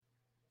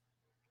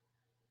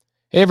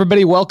Hey,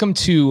 everybody. Welcome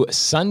to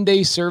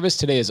Sunday service.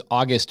 Today is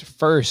August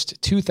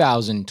 1st,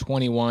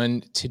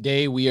 2021.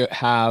 Today we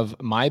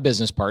have my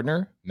business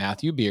partner,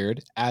 Matthew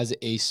Beard, as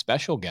a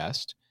special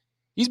guest.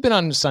 He's been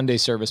on Sunday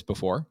service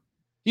before.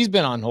 He's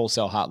been on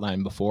Wholesale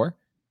Hotline before.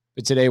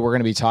 But today we're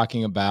going to be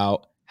talking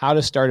about how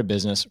to start a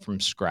business from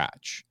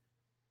scratch.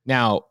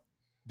 Now,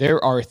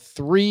 there are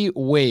 3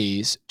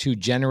 ways to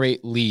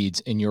generate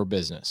leads in your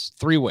business.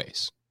 3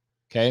 ways.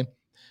 Okay.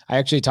 I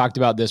actually talked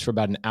about this for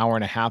about an hour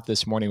and a half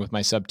this morning with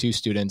my sub 2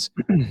 students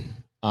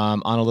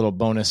on a little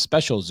bonus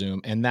special Zoom.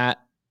 And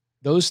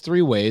those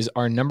 3 ways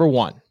are: number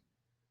 1,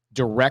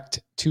 direct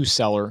to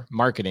seller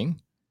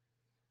marketing.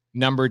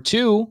 Number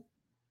 2,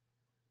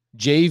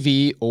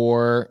 JV,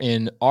 or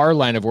in our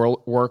line of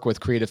work with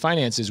Creative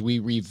Finances, we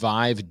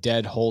revive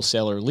dead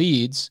wholesaler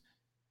leads,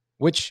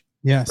 which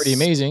is pretty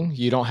amazing.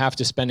 You don't have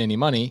to spend any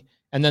money.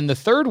 And then the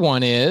third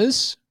one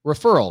is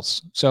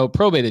referrals. So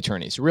probate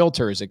attorneys,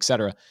 realtors,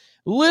 etc.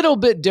 Little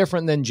bit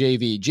different than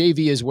JV.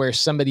 JV is where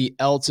somebody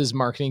else is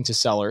marketing to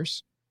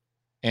sellers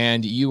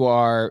and you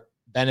are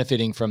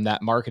benefiting from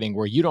that marketing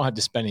where you don't have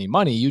to spend any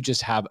money. You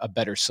just have a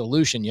better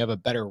solution. You have a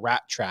better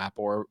rat trap,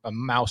 or a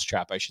mouse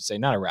trap, I should say,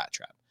 not a rat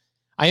trap.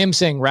 I am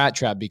saying rat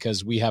trap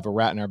because we have a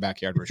rat in our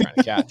backyard we're trying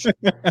to catch.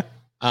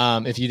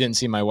 If you didn't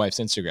see my wife's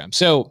Instagram.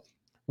 So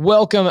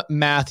welcome,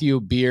 Matthew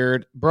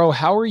Beard. Bro,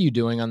 how are you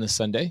doing on this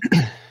Sunday?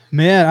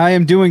 Man, I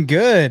am doing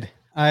good.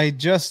 I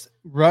just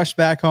rushed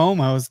back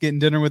home. I was getting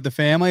dinner with the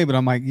family, but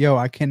I'm like, yo,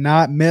 I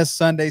cannot miss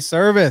Sunday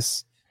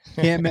service.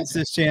 Can't miss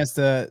this chance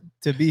to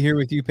be here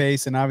with you,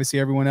 Pace, and obviously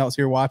everyone else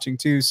here watching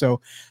too. So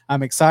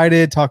I'm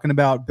excited talking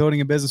about building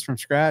a business from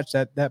scratch.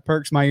 That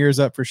perks my ears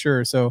up for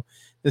sure. So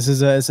this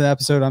is it's an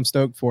episode I'm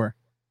stoked for.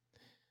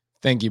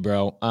 Thank you,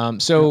 bro.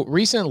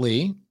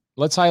 Recently,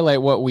 let's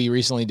highlight what we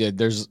recently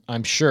did.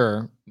 I'm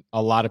sure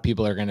a lot of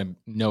people are going to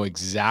know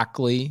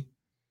exactly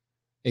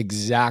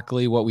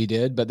what we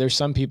did, but there's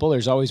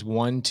always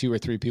 1, 2, or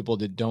 3 people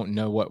that don't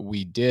know what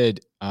we did.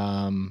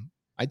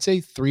 I'd say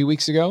 3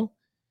 weeks ago.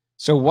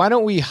 So why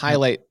don't we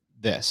highlight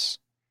this?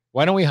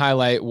 Why don't we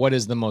highlight what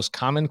is the most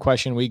common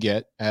question we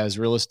get as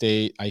real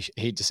estate? I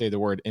hate to say the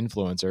word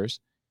influencers.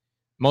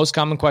 Most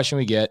common question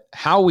we get,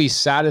 how we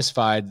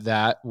satisfied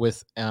that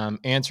with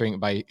answering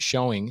by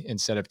showing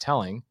instead of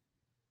telling,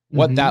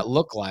 what that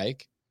looked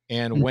like,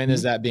 and when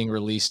is that being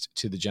released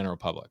to the general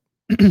public?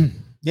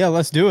 Yeah,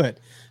 let's do it.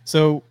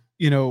 So,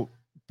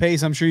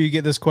 Pace, I'm sure you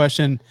get this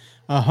question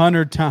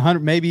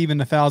 100, maybe even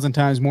 1,000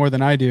 times more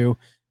than I do.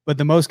 But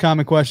the most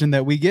common question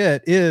that we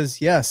get is,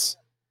 yes,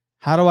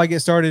 how do I get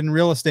started in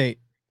real estate?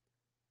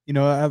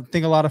 I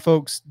think a lot of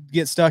folks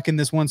get stuck in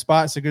this one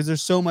spot because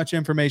there's so much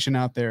information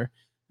out there.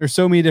 There's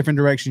so many different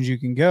directions you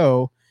can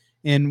go.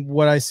 And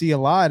what I see a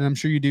lot, and I'm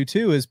sure you do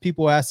too, is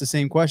people ask the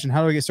same question: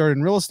 how do I get started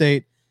in real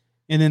estate?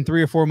 And then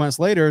 3 or 4 months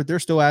later, they're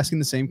still asking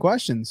the same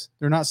questions.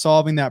 They're not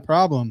solving that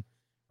problem,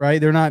 right?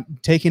 They're not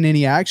taking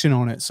any action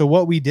on it. So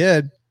what we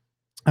did,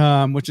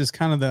 which is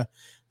kind of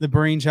the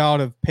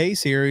brainchild of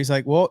Pace here, he's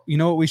like, well, you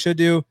know what we should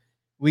do?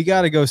 We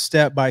got to go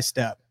step by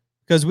step,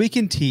 because we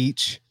can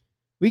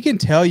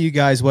tell you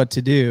guys what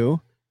to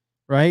do,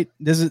 right?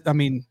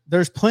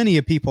 There's plenty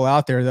of people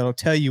out there that'll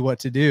tell you what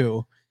to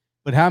do,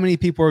 but how many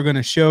people are going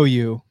to show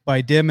you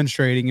by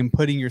demonstrating and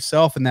putting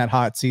yourself in that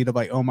hot seat of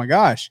like, oh my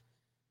gosh.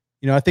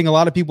 I think a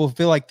lot of people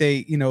feel like they,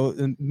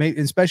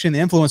 especially in the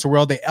influencer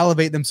world, they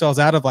elevate themselves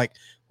out of like,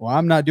 well,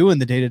 I'm not doing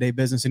the day-to-day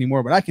business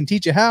anymore, but I can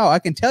teach you how. I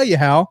can tell you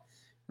how,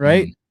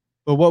 right?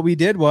 But what we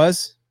did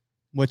was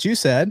what you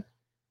said.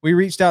 We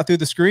reached out through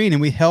the screen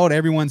and we held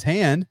everyone's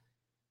hand,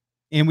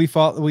 and we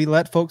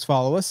let folks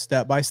follow us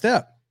step by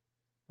step,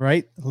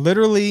 right?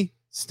 Literally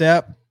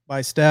step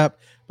by step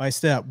by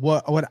step.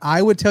 What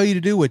I would tell you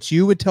to do, what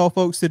you would tell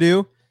folks to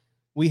do,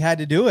 we had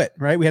to do it,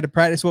 right? We had to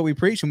practice what we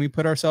preach, and we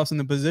put ourselves in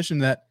the position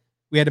that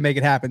we had to make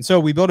it happen. So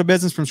we built a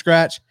business from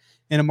scratch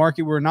in a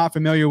market we're not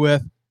familiar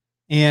with.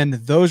 And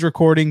those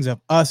recordings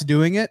of us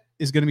doing it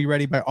is going to be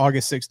ready by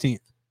August 16th.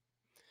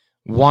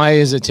 Why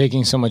is it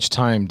taking so much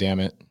time, damn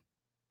it?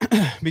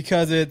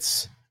 Because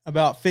it's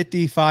about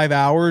 55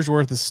 hours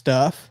worth of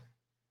stuff,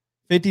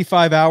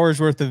 55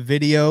 hours worth of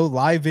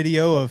live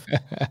video of,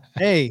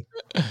 hey,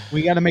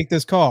 we got to make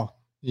this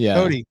call. Yeah.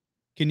 Cody,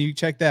 can you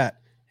check that?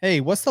 Hey,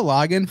 what's the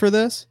login for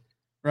this?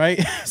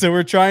 Right. So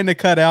we're trying to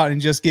cut out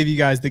and just give you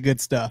guys the good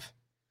stuff.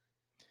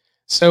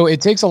 So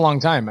it takes a long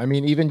time. I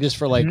mean, even just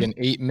for like an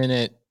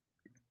 8-minute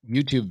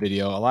YouTube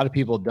video, a lot of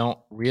people don't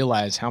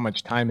realize how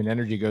much time and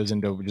energy goes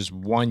into just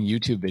one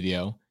YouTube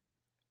video,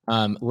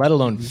 let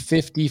alone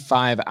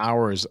 55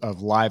 hours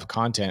of live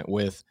content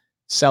with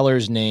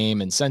seller's name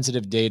and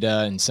sensitive data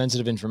and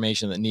sensitive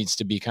information that needs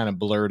to be kind of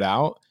blurred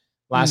out.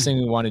 Last thing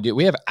we want to do,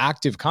 we have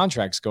active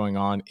contracts going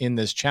on in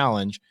this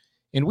challenge,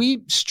 and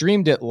we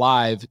streamed it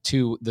live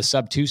to the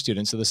sub 2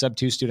 students. So the sub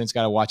 2 students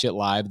got to watch it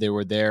live. They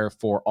were there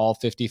for all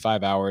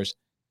 55 hours.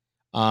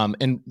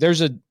 And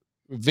there's a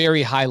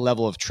very high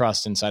level of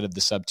trust inside of the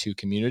sub 2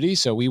 community.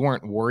 So we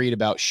weren't worried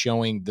about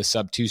showing the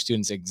sub 2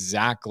 students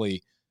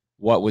exactly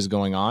what was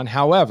going on.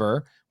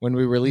 However, when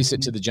we release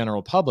it to the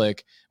general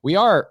public, we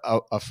are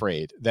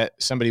afraid that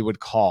somebody would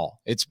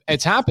call.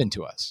 It's happened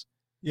to us.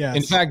 Yes.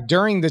 In fact,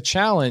 during the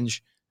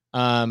challenge,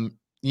 there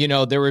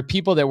were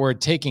people that were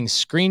taking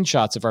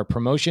screenshots of our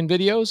promotion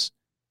videos,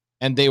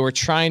 and they were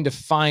trying to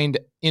find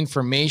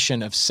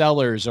information of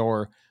sellers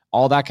or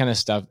all that kind of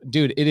stuff.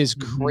 Dude, it is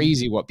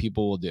crazy what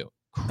people will do.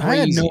 Crazy. I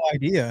had no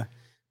idea.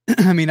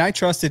 I mean, I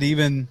trusted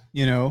even,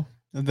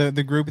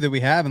 the group that we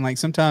have. And like,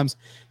 sometimes,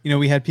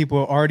 we had people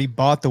who already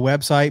bought the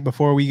website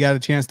before we got a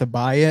chance to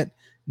buy it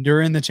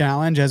during the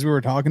challenge. As we were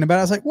talking about,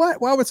 I was like,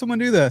 what, why would someone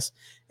do this?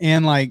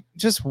 And like,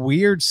 just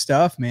weird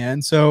stuff,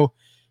 man. So,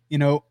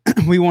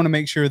 we want to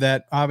make sure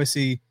that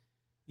obviously,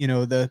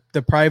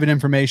 the private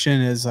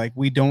information is like,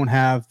 we don't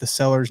have the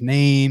seller's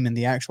name and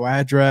the actual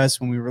address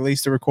when we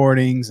release the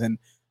recordings and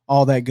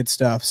all that good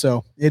stuff.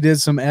 So it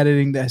is some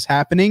editing that's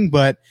happening,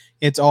 but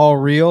it's all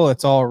real.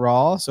 It's all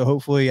raw. So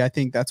hopefully, I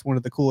think that's one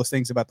of the coolest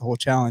things about the whole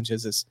challenge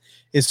is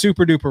it's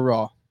super duper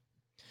raw.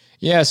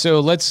 Yeah.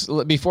 So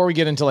before we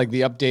get into like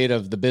the update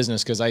of the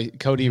business, because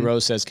Cody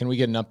Rose says, can we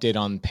get an update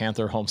on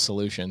Panther Home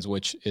Solutions,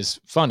 which is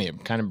funny.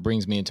 It kind of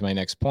brings me into my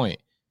next point.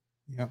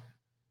 Yeah.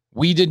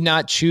 We did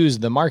not choose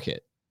the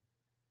market.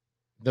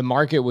 The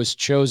market was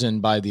chosen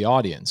by the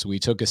audience. We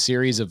took a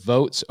series of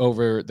votes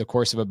over the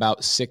course of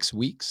about 6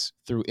 weeks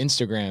through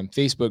Instagram,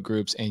 Facebook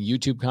groups, and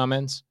YouTube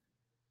comments.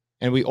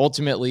 And we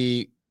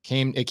ultimately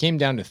came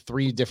down to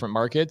 3 different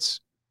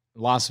markets: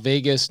 Las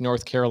Vegas,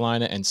 North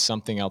Carolina, and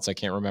something else. I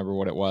can't remember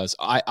what it was.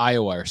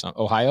 Iowa or something.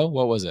 Ohio?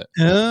 What was it?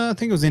 I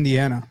think it was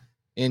Indiana.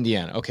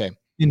 Indiana. Okay.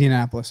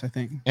 Indianapolis, I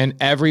think. And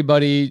not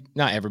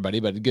everybody,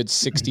 but a good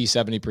 60,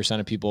 70%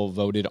 of people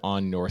voted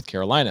on North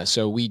Carolina.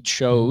 So we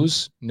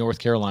chose North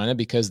Carolina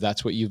because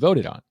that's what you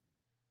voted on.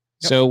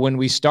 Yep. So when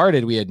we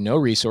started, we had no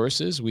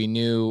resources. We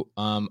knew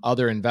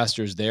other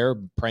investors there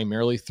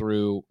primarily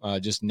through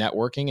just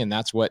networking. And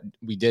that's what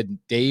we did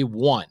day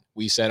one.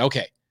 We said,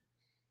 okay,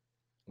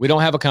 we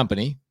don't have a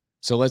company,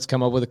 so let's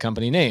come up with a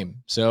company name.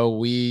 So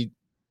we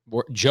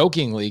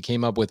jokingly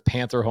came up with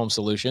Panther Home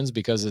Solutions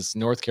because it's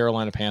North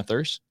Carolina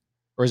Panthers.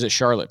 Or is it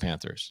Charlotte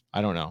Panthers?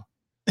 I don't know.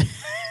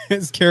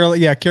 It's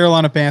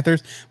Carolina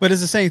Panthers. But it's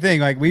the same thing.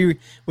 Like we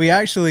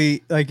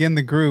actually, like in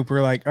the group,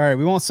 we're like, all right,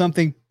 we want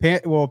something.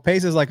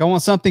 Pace is like, I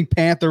want something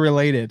Panther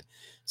related.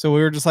 So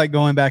we were just like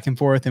going back and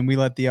forth, and we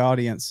let the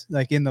audience,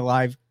 like in the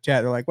live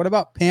chat, they're like, what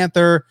about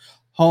Panther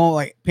Home,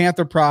 like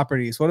Panther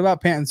Properties? What about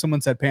Panther? And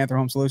someone said Panther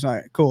Home Solution. All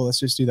right, cool. Let's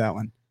just do that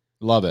one.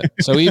 Love it.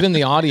 So even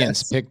the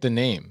audience picked the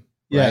name,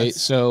 right?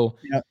 Yes. So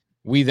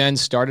we then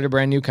started a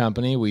brand new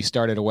company. We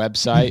started a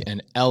website,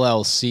 an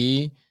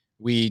LLC.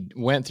 We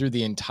went through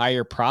the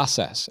entire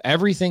process.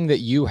 Everything that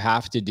you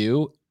have to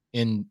do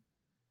in,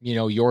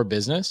 your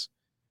business,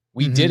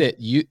 we did it.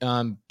 You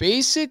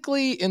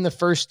basically in the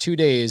first 2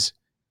 days.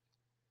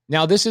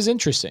 Now, this is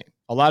interesting.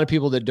 A lot of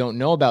people that don't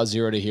know about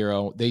Zero to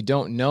Hero, they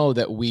don't know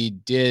that we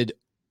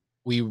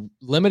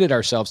limited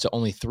ourselves to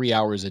only 3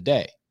 hours a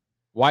day.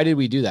 Why did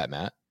we do that,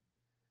 Matt?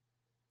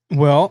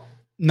 Well,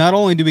 not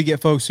only do we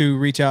get folks who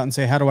reach out and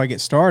say, how do I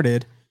get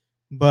started?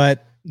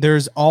 But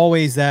there's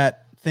always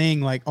that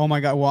thing like, oh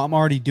my God, well, I'm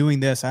already doing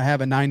this. I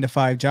have a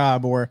 9-to-5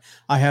 job, or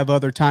I have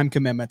other time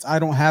commitments. I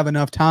don't have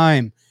enough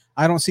time.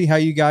 I don't see how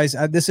you guys,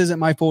 this isn't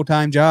my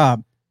full-time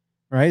job,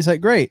 right? It's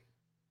like, great.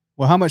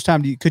 Well, how much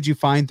time could you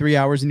find 3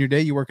 hours in your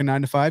day? You work a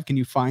 9-to-5. Can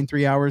you find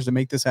 3 hours to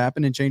make this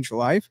happen and change your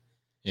life?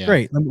 Yeah.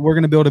 Great. We're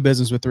going to build a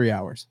business with 3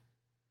 hours.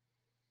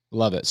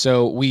 Love it.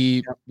 So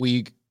we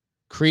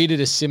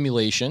created a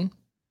simulation.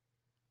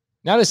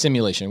 Not a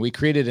simulation. We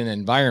created an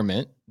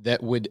environment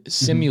that would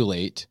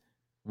simulate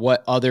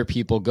what other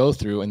people go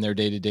through in their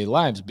day-to-day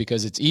lives,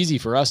 because it's easy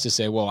for us to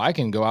say, well, I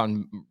can go out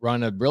and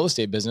run a real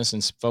estate business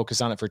and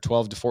focus on it for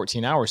 12 to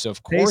 14 hours. So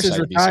of course I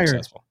would be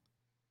successful.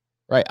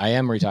 Right. I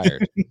am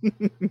retired.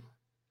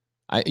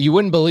 You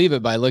wouldn't believe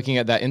it by looking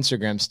at that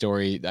Instagram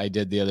story I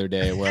did the other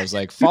day where I was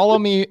like, follow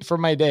me for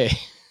my day.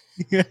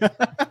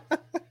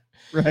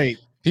 Right.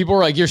 People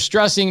were like, you're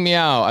stressing me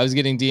out. I was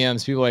getting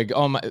DMs. People were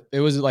like, it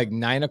was like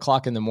 9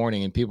 o'clock in the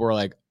morning. And people were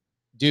like,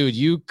 dude,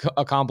 you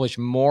accomplish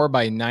more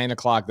by 9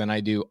 o'clock than I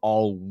do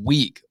all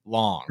week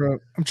long. Bro,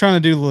 I'm trying to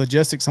do the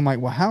logistics. I'm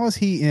like, well, how is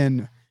he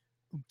in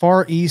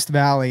Far East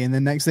Valley? And the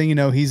next thing you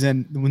know, he's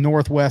in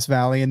Northwest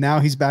Valley. And now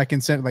he's back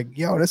in Center. Like,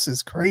 yo, this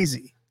is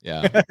crazy.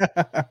 Yeah.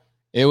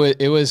 It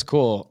was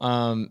cool.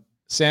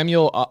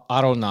 Samuel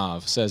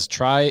Aronov says,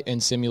 try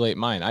and simulate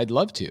mine. I'd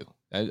love to.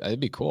 That'd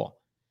be cool.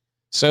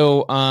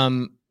 So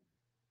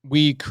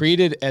we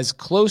created as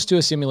close to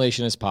a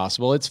simulation as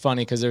possible. It's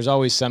funny because there's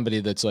always somebody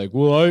that's like,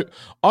 well,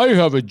 I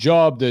have a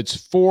job that's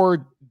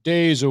 4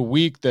 days a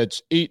week,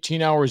 that's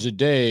 18 hours a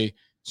day,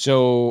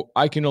 so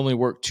I can only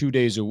work 2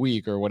 days a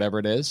week or whatever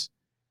it is.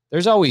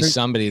 There's always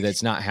somebody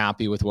that's not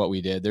happy with what we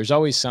did. There's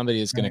always somebody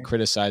that's going to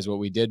criticize what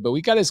we did, but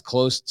we got as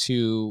close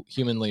to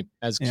humanly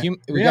as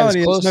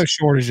reality. There's no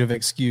shortage of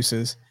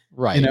excuses,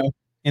 right?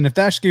 And if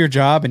that's your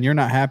job and you're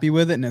not happy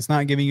with it and it's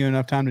not giving you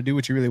enough time to do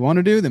what you really want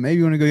to do, then maybe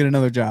you want to go get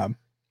another job.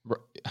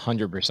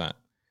 100%.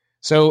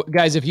 So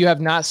guys, if you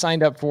have not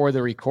signed up for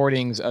the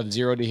recordings of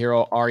Zero to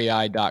Hero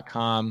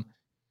REI.com,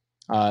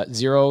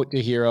 Zero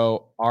to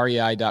Hero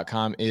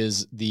REI.com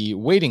is the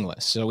waiting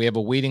list. So we have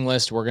a waiting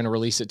list. We're going to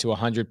release it to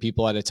 100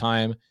 people at a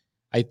time.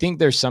 I think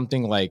there's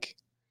something like,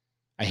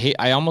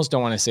 I almost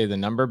don't want to say the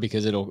number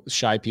because it'll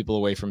shy people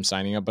away from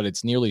signing up, but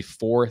it's nearly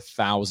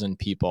 4,000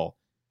 people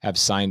have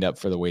signed up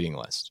for the waiting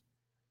list.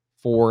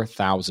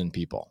 4,000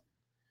 people.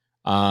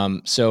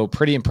 So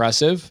pretty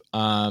impressive.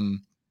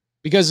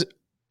 Because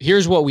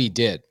here's what we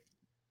did.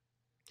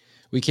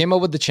 We came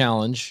up with the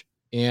challenge,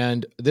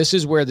 and this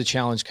is where the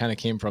challenge kind of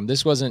came from.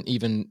 This wasn't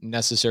even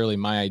necessarily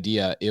my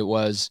idea. It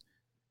was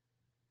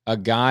a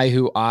guy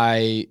who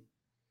I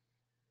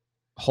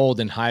hold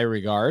in high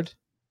regard.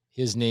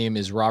 His name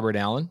is Robert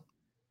Allen,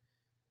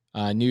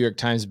 New York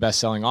Times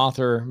bestselling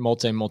author,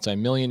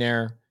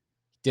 multi-millionaire,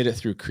 did it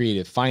through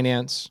creative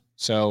finance.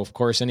 So, of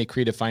course, any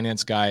creative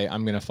finance guy,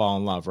 I'm going to fall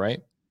in love,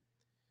 right?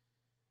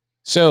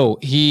 So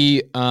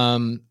he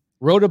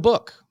wrote a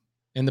book,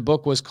 and the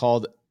book was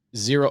called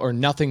Zero or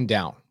Nothing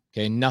Down.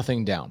 Okay,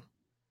 Nothing Down.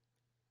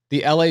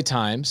 The LA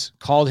Times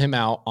called him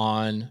out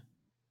on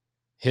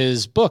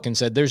his book and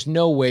said, there's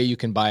no way you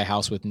can buy a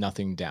house with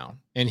nothing down.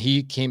 And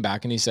he came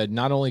back and he said,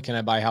 not only can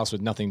I buy a house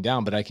with nothing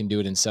down, but I can do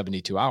it in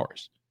 72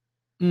 hours.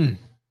 And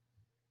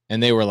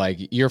they were like,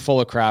 you're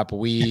full of crap.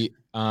 We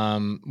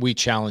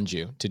challenge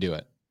you to do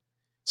it.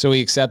 So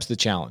he accepts the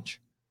challenge.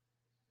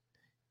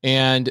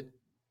 And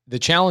the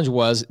challenge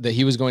was that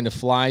he was going to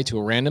fly to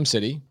a random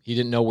city. He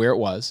didn't know where it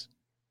was.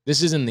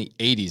 This is in the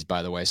 80s,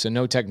 by the way. So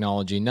no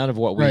technology, none of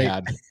what we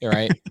had.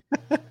 Right.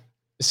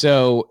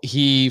 So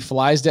he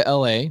flies to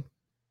LA.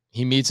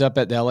 He meets up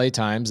at the LA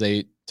Times.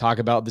 They talk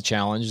about the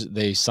challenge.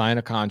 They sign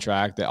a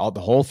contract, the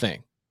whole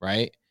thing.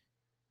 Right.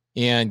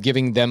 And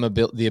giving them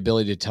the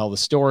ability to tell the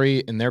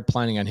story. And they're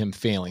planning on him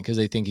failing because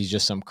they think he's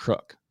just some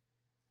crook.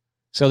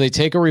 So they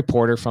take a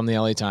reporter from the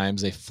LA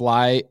Times. They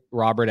fly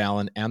Robert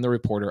Allen and the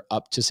reporter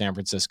up to San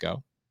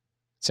Francisco.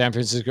 San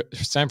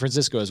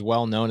Francisco is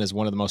well known as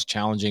one of the most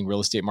challenging real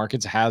estate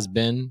markets, has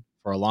been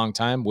for a long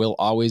time, will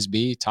always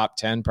be top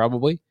 10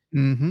 probably.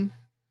 Mm-hmm.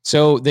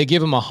 So they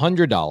give him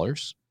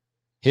 $100.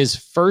 His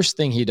first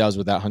thing he does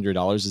with that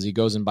 $100 is he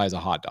goes and buys a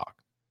hot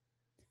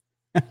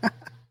dog.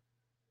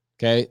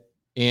 Okay.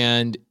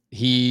 And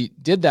he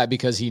did that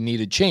because he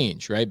needed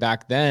change, right?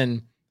 Back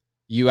then,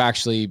 you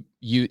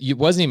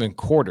wasn't even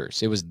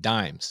quarters. It was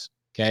dimes.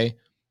 Okay.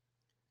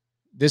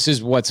 This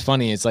is what's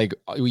funny. It's like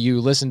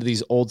you listen to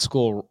these old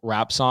school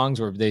rap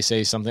songs where they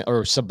say something,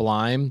 or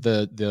Sublime,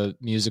 the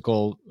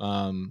musical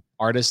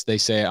artist, they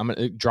say, I'm going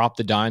to drop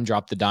the dime,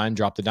 drop the dime,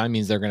 drop the dime,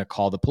 means they're going to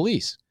call the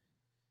police.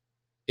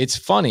 It's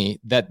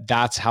funny that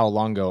that's how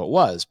long ago it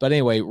was. But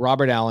anyway,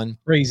 Robert Allen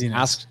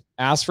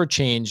asks for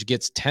change,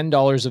 gets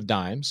 $10 of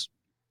dimes,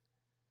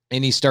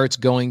 and he starts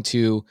going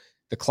to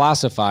the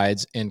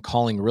classifieds and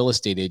calling real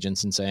estate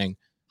agents and saying,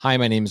 hi,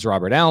 my name is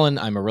Robert Allen.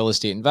 I'm a real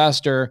estate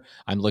investor.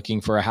 I'm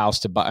looking for a house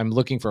to buy. I'm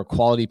looking for a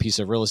quality piece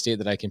of real estate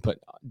that I can put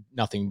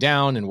nothing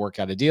down and work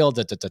out a deal.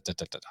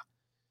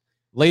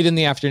 Late in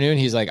the afternoon,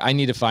 he's like, I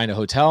need to find a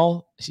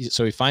hotel.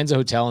 So he finds a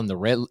hotel in the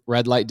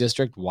red light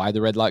district. Why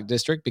the red light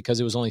district? Because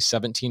it was only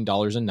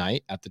 $17 a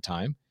night at the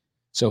time.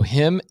 So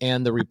him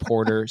and the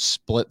reporter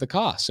split the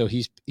cost. So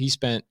he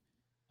spent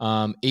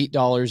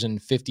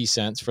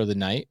 $8.50 for the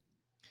night,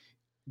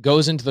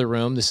 goes into the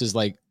room. This is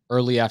like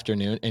early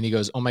afternoon. And he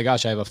goes, oh my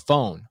gosh, I have a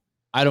phone.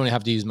 I don't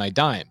have to use my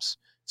dimes.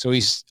 So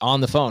he's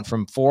on the phone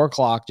from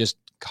 4:00, just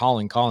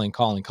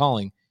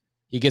calling.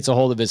 He gets a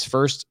hold of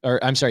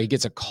he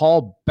gets a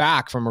call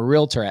back from a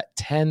realtor at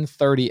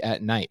 10:30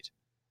 at night.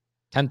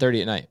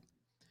 10:30 at night.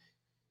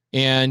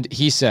 And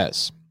he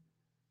says,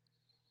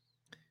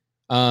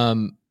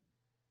 or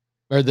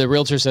the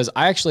realtor says,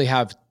 I actually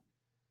have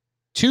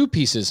 2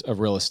 pieces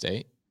of real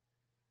estate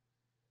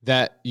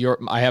that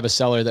I have a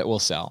seller that will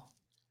sell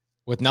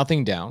with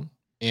nothing down,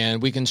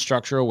 and we can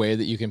structure a way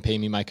that you can pay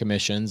me my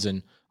commissions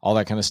and all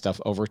that kind of stuff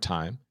over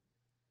time.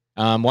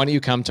 Why don't you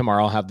come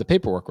tomorrow? I'll have the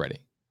paperwork ready.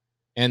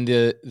 And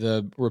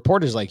the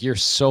reporter's like, you're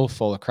so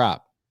full of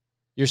crap.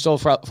 You're so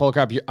full of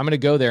crap. I'm going to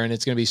go there and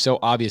it's going to be so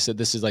obvious that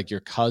this is like your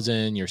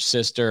cousin, your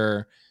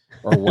sister,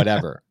 or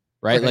whatever,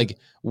 right? Like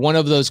one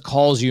of those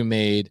calls you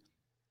made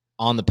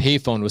on the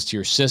payphone was to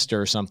your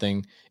sister or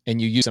something, and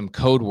you use some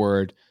code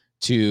word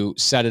to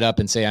set it up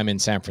and say, I'm in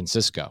San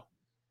Francisco,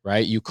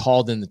 right? You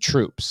called in the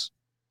troops.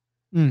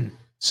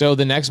 So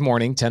the next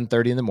morning,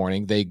 10:30 in the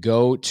morning, they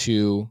go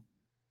to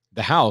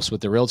the house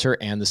with the realtor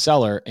and the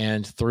seller.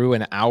 And through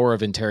an hour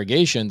of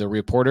interrogation, the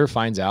reporter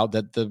finds out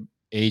that the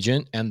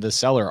agent and the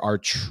seller are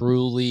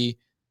truly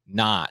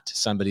not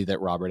somebody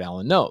that Robert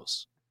Allen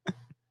knows.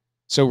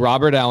 So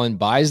Robert Allen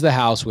buys the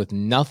house with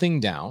nothing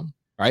down,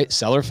 right?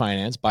 Seller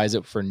finance, buys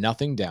it for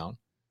nothing down.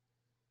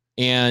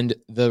 And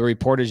the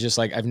reporter's just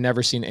like, I've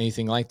never seen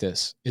anything like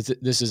this.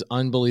 This is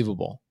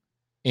unbelievable.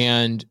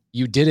 And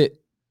you did it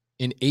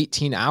in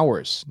 18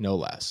 hours, no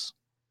less.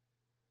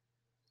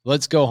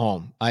 Let's go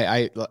home.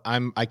 I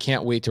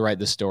can't wait to write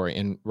this story.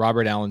 And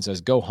Robert Allen says,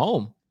 go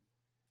home.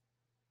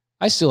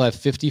 I still have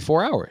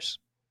 54 hours.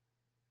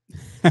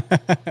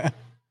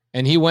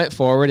 And he went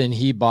forward and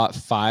he bought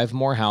 5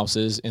 more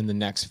houses in the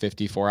next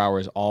 54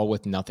 hours, all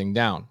with nothing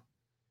down.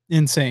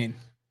 Insane.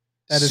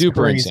 That is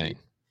super crazy. insane.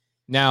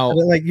 Now,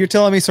 like you're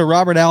telling me, so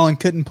Robert Allen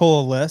couldn't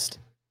pull a list?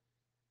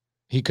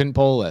 He couldn't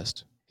pull a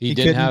list. He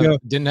didn't have virtual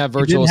didn't have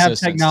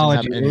assistants.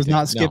 technology. Didn't have it was not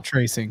anything. skip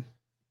tracing.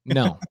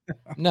 No,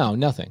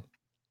 nothing.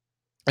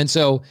 And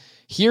so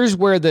here's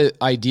where the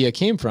idea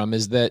came from,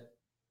 is that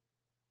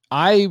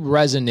I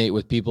resonate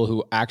with people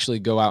who actually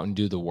go out and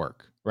do the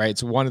work, right?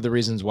 It's one of the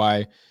reasons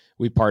why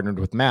we partnered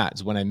with Matt.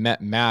 When I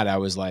met Matt, I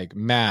was like,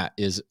 Matt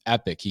is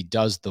epic. He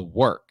does the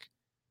work.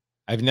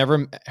 I've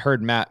never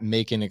heard Matt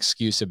make an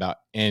excuse about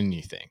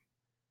anything.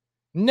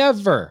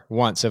 Never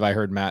once have I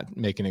heard Matt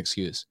make an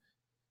excuse.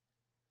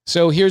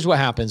 So here's what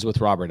happens with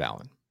Robert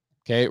Allen.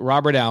 Okay.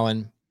 Robert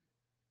Allen,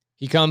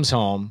 he comes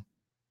home,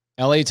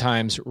 LA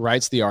Times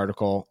writes the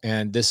article,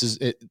 and this is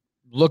it.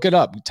 Look it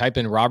up. Type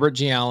in Robert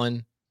G.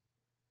 Allen,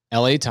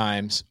 LA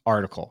Times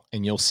article,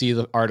 and you'll see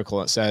the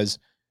article. It says,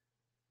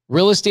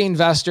 real estate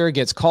investor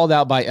gets called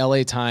out by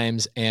LA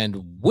Times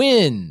and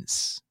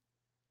wins.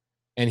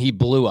 And he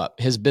blew up.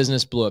 His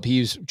business blew up.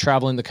 He's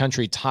traveling the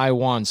country,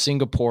 Taiwan,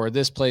 Singapore,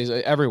 this place,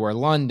 everywhere,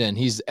 London.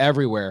 He's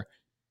everywhere.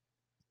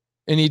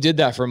 And he did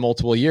that for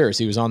multiple years.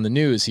 He was on the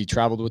news. He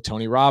traveled with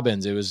Tony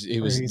Robbins. It was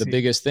the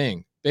biggest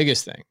thing,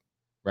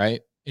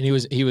 right? And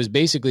he was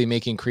basically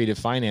making creative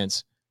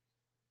finance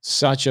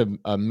such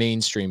a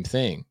mainstream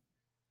thing.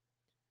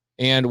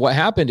 And what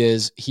happened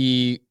is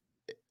he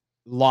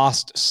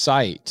lost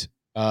sight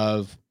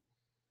of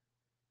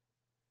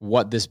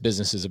what this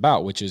business is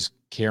about, which is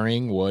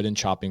carrying wood and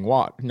chopping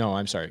water. No,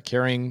 I'm sorry,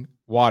 carrying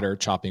water,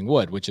 chopping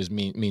wood, which is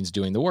means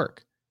doing the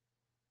work.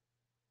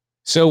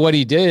 So what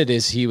he did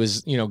is he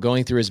was,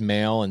 going through his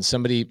mail, and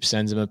somebody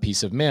sends him a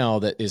piece of mail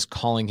that is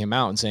calling him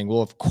out and saying,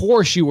 well, of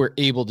course you were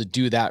able to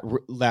do that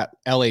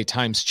LA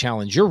Times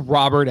challenge. You're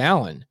Robert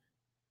Allen.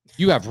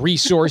 You have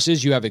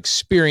resources, you have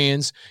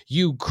experience,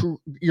 you're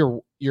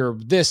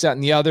this, that,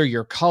 and the other,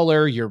 your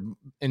color, your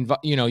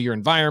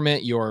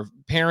environment, your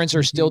parents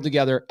are still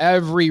together.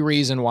 Every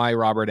reason why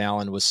Robert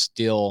Allen was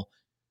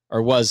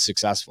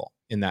successful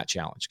in that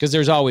challenge. Because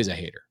there's always a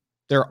hater.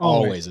 There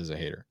always is a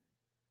hater.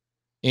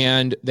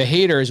 And the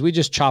haters, we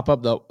just chop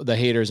up the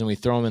haters and we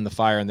throw them in the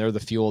fire, and they're the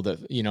fuel that,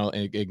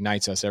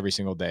 ignites us every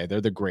single day.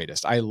 They're the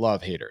greatest. I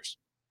love haters.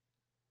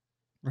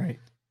 Right.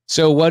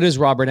 So what does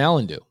Robert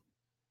Allen do?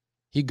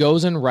 He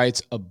goes and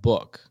writes a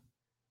book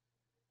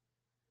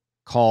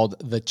called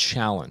The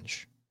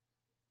Challenge.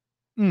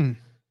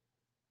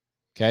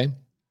 Okay.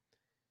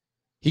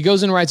 He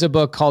goes and writes a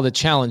book called The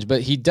Challenge,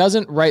 but he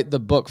doesn't write the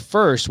book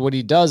first. What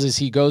he does is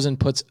he goes and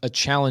puts a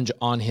challenge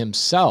on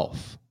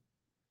himself.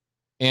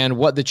 And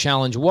what the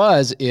challenge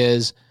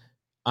is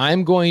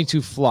I'm going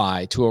to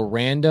fly to a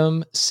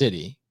random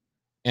city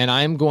and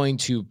I'm going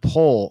to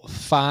pull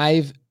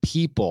 5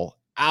 people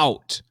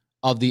out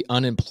of the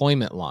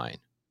unemployment line.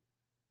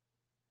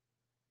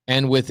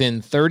 And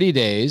within 30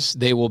 days,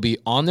 they will be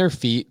on their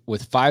feet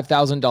with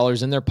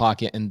 $5,000 in their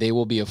pocket, and they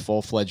will be a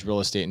full-fledged real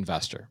estate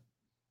investor.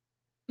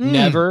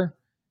 Never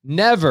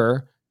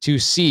to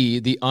see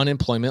the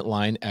unemployment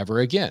line ever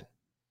again.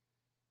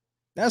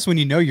 That's when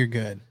you know you're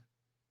good.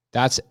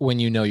 That's when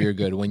you know you're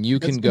good. When you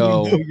can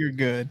go, you're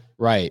good.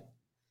 Right.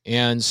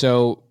 And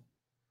so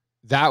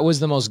that was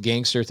the most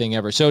gangster thing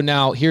ever. So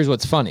now here's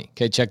what's funny.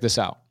 Okay, check this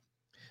out.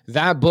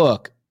 That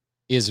book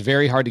is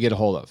very hard to get a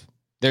hold of.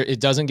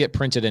 It doesn't get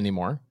printed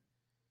anymore.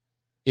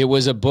 It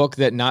was a book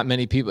that not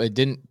many people, it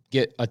didn't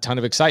get a ton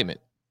of excitement,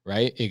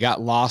 right? It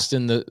got lost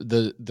in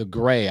the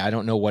gray. I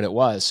don't know what it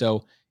was.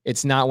 So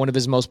it's not one of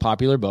his most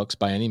popular books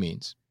by any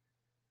means.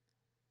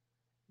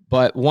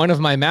 But one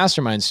of our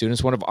mastermind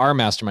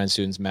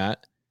students,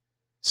 Matt,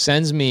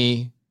 sends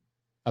me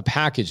a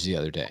package the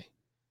other day.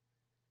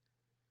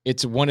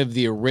 It's one of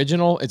the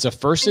original, it's a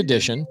first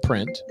edition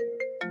print.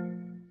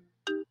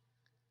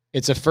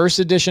 It's a first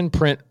edition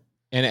print,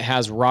 and it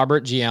has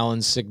Robert G.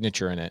 Allen's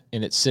signature in it,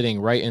 and it's sitting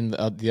right in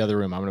the other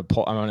room. I'm gonna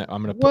put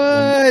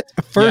what?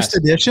 First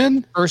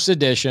edition? First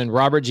edition,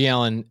 Robert G.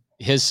 Allen,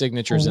 his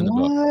signature's in the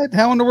book. What?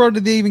 How in the world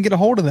did they even get a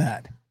hold of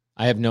that?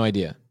 I have no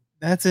idea.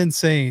 That's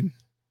insane.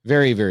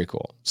 Very, very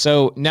cool.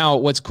 So now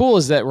what's cool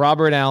is that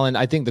Robert Allen,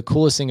 I think the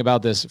coolest thing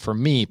about this for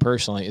me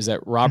personally is that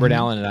Robert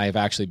Allen and I have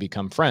actually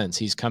become friends.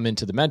 He's come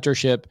into the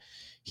mentorship.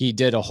 He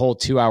did a whole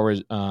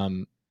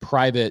 2-hour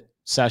private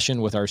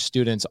session with our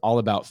students all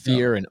about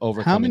fear and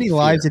overcoming. How many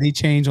lives did he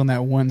change on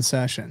that one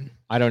session?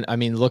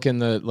 Look at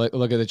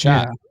the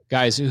chat. Yeah.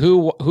 Guys,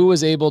 who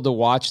was able to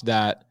watch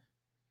that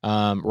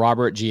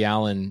Robert G.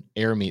 Allen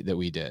air meet that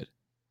we did?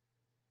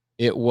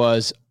 It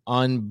was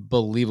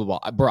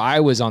unbelievable. Bro, I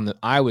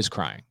was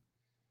crying.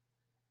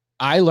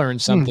 I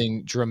learned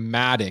something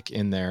dramatic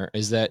in there,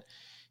 is that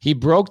he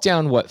broke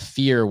down what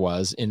fear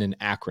was in an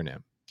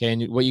acronym. Okay.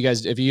 And what you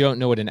guys, if you don't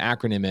know what an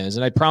acronym is,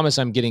 and I promise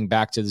I'm getting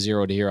back to the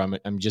Zero to Hero.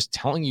 I'm just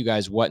telling you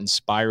guys what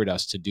inspired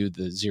us to do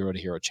the Zero to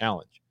Hero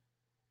challenge.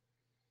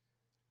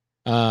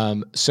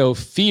 So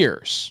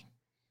fears.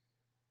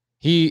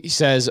 he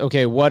says,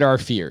 okay, what are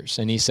fears?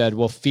 And he said,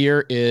 well,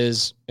 fear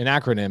is an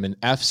acronym, and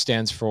F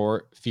stands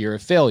for fear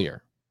of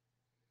failure,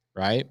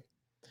 right?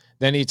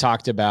 Then he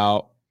talked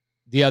about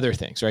the other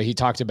things, right? He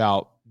talked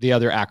about the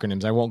other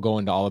acronyms. I won't go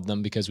into all of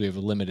them because we have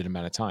a limited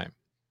amount of time.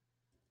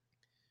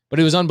 But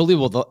it was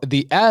unbelievable.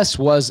 The S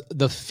was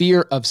the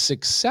fear of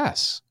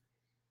success.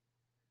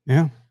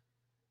 Yeah.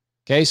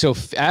 Okay, so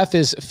F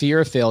is fear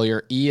of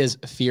failure. E is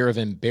fear of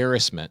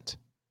embarrassment.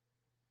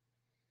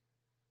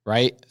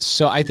 Right?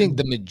 So I think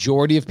the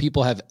majority of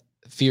people have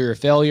fear of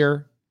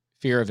failure,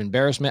 fear of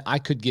embarrassment. I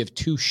could give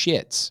two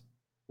shits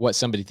what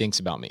somebody thinks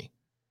about me.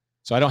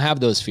 So I don't have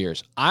those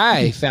fears.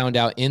 I found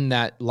out in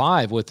that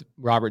live with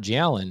Robert G.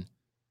 Allen.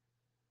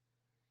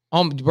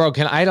 Bro,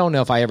 I don't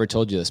know if I ever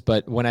told you this,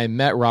 but when I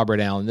met Robert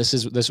Allen, this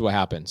is what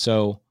happened.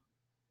 So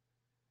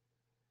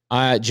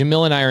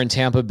Jamil and I are in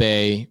Tampa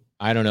Bay,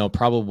 I don't know,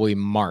 probably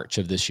March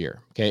of this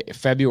year. Okay.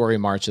 February,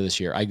 March of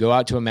this year. I go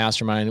out to a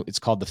mastermind. It's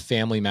called the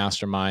Family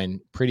Mastermind.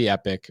 Pretty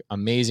epic.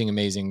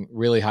 Amazing,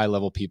 really high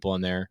level people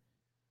in there.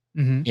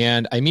 Mm-hmm.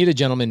 And I meet a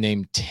gentleman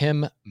named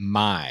Tim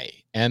Mai,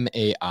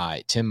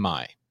 M-A-I, Tim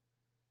Mai.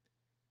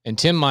 And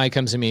Tim Mai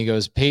comes to me and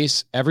goes,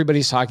 Pace,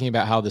 everybody's talking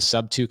about how the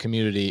sub-2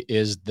 community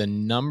is the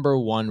number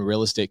one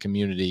real estate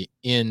community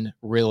in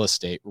real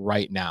estate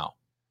right now.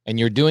 And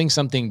you're doing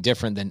something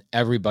different than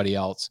everybody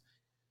else.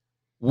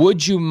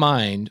 Would you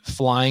mind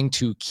flying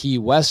to Key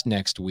West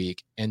next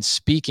week and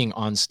speaking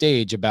on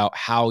stage about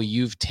how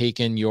you've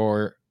taken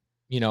your,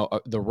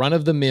 the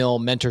run-of-the-mill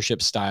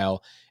mentorship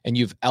style and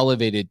you've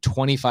elevated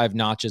 25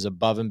 notches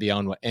above and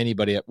beyond what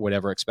anybody would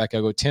ever expect?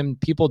 I go, Tim,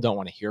 people don't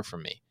want to hear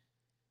from me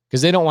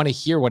because they don't want to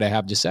hear what I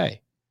have to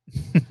say.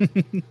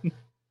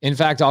 In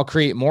fact, I'll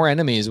create more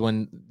enemies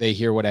when they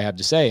hear what I have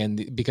to say.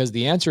 And because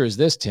the answer is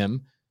this,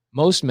 Tim,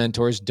 most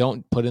mentors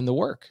don't put in the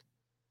work.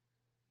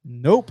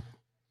 Nope.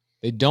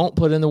 They don't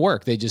put in the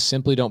work. They just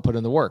simply don't put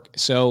in the work.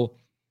 So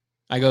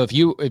I go, if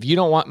you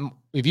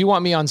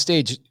want me on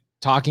stage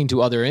talking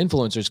to other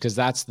influencers, because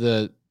that's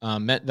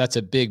that's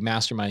a big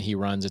mastermind he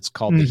runs. It's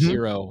called the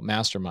Hero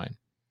Mastermind,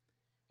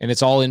 and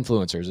it's all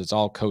influencers. It's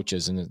all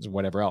coaches and it's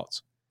whatever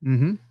else.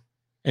 Mm-hmm.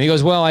 And he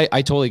goes, well, I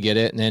totally get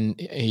it. And then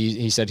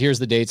he said, here's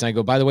the dates. And I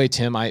go, by the way,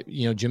 Tim,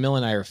 Jamil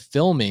and I are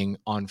filming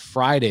on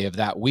Friday of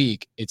that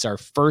week. It's our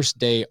first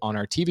day on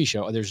our TV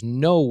show. There's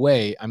no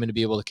way I'm going to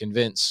be able to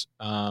convince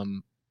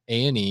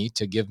A&E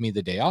to give me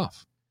the day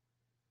off.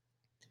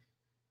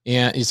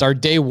 And it's our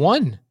day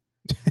one.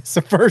 It's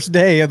the first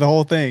day of the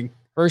whole thing.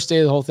 First day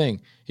of the whole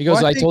thing. He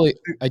goes, I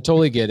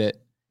totally get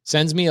it.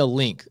 Sends me a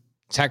link.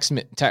 Text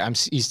me.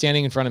 He's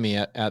standing in front of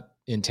me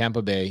in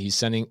Tampa Bay. He's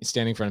standing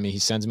in front of me. He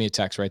sends me a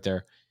text right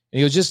there. And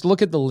he goes, just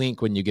look at the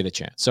link when you get a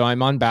chance. So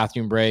I'm on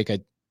bathroom break. I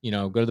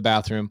go to the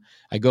bathroom.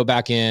 I go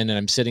back in and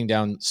I'm sitting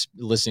down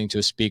listening to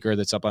a speaker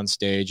that's up on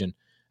stage. And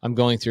I'm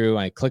going through,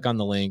 I click on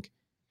the link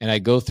and I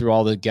go through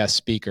all the guest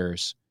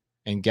speakers.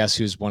 And guess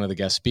who's one of the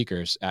guest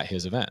speakers at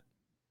his event?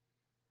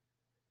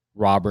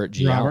 Robert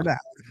G. Allen.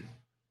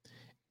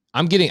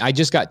 I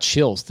just got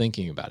chills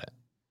thinking about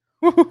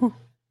it.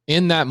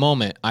 In that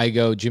moment, I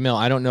go, Jamil,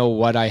 I don't know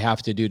what I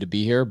have to do to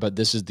be here, but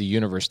this is the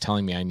universe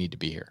telling me I need to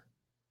be here.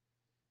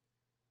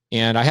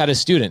 And I had a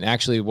student,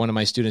 actually, one of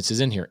my students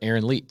is in here,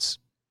 Aaron Leitz.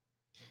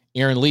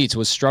 Aaron Leitz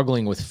was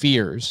struggling with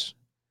fears.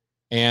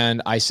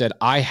 And I said,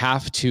 I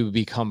have to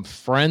become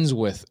friends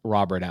with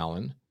Robert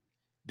Allen.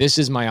 This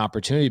is my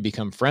opportunity to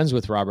become friends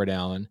with Robert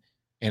Allen.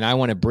 And I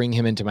want to bring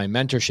him into my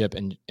mentorship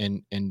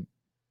and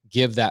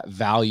give that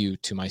value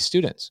to my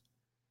students.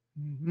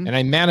 Mm-hmm. And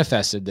I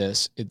manifested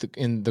this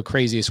in the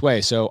craziest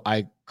way. So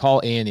I call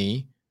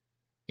A&E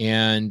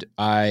and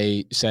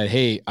I said,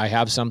 hey, I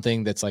have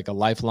something that's like a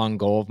lifelong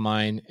goal of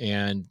mine.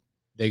 And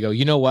they go,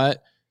 you know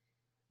what?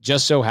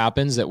 Just so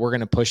happens that we're going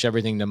to push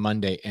everything to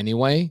Monday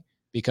anyway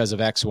because of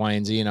X, Y,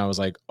 and Z. And I was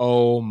like,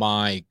 oh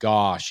my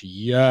gosh,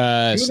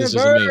 yes, Universe. This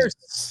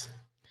is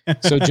amazing.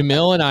 So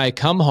Jamil and I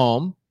come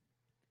home.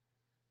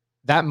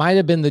 That might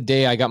have been the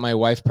day I got my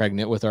wife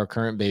pregnant with our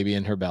current baby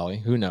in her belly.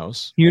 Who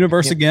knows?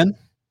 Universe again.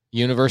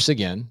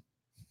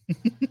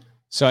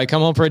 So I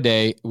come home for a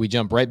day. We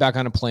jump right back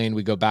on a plane.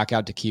 We go back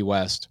out to Key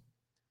West.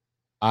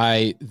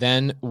 I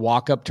then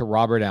walk up to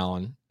Robert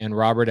Allen, and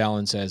Robert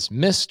Allen says,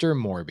 Mr.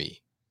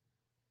 Morby.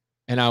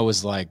 And I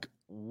was like,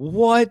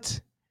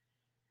 what?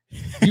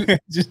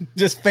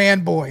 just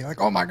fanboy. Like,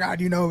 oh my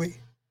God, you know me.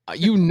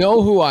 You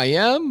know who I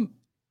am?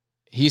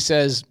 He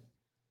says,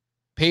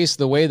 Pace,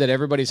 the way that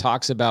everybody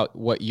talks about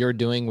what you're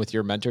doing with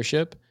your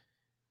mentorship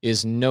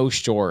is no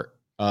short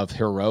of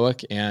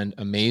heroic and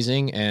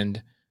amazing.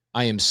 And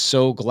I am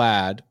so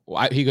glad.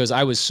 He goes,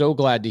 I was so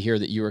glad to hear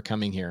that you were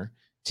coming here.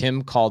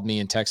 Tim called me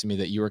and texted me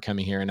that you were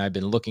coming here, and I've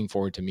been looking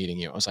forward to meeting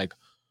you. I was like,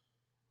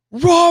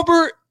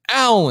 Robert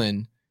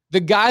Allen, the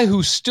guy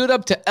who stood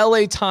up to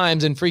LA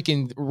Times and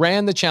freaking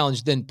ran the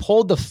challenge, then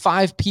pulled the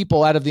 5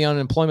 people out of the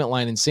unemployment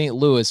line in St.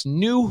 Louis,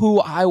 knew who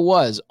I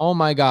was. Oh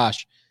my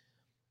gosh.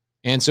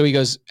 And so he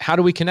goes, how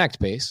do we connect,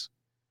 Pace?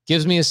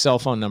 Gives me his cell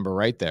phone number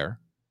right there.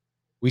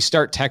 We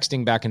start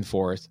texting back and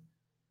forth,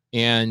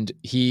 and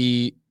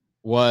he's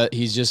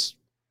just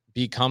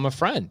become a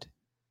friend.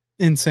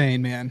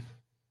 insane, man.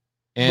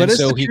 And But it's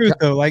so the truth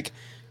though. Like,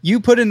 you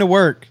put into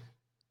work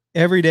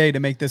every day to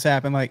make this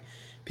happen. Like,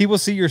 people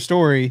see your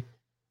story,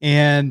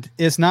 and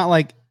it's not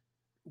like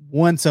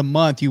once a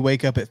month you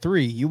wake up at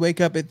 3. You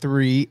wake up at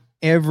 3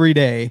 every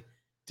day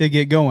to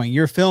get going.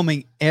 You're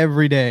filming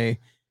every day.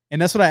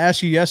 And that's what I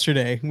asked you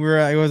yesterday.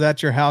 I was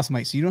at your house. I'm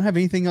like, so you don't have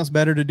anything else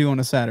better to do on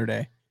a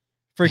Saturday?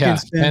 Freaking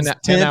spend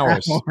 10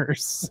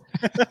 hours.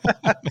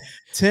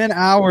 10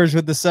 hours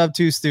with the sub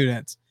 2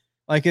 students.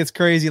 Like, it's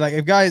crazy. Like,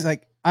 if guys,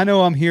 like, I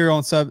know I'm here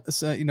on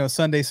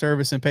Sunday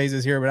service and Pays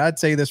is here, but I'd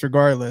say this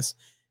regardless.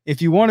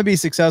 If you want to be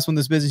successful in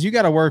this business, you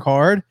got to work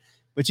hard,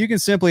 but you can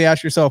simply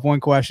ask yourself one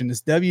question.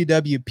 It's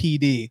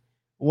WWPD.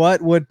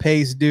 What would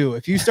Pace do?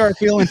 If you start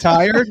feeling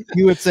tired,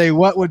 you would say,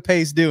 what would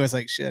Pace do? It's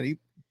like, shit.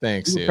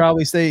 Thanks. He would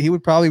probably say he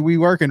would probably be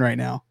working right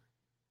now.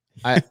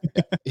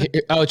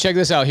 Check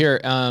this out here.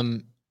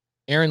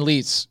 Aaron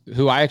Leitz,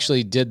 who I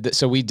actually did.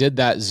 So we did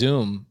that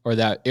Zoom or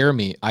that Air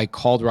Meet. I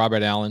called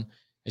Robert Allen.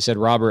 I said,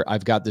 Robert,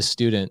 I've got this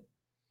student,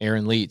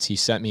 Aaron Leitz. He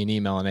sent me an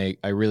email, and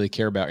I really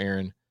care about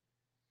Aaron.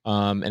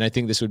 And I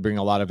think this would bring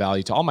a lot of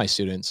value to all my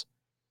students.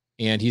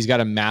 And he's got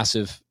a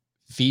massive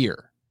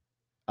fear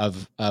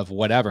of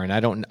whatever.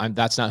 And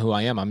that's not who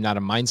I am. I'm not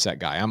a mindset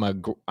guy.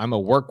 I'm a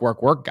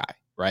work guy.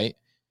 Right.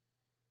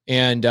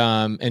 And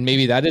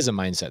maybe that is a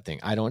mindset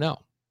thing. I don't know.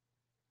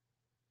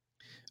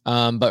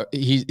 But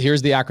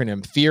here's the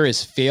acronym. Fear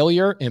is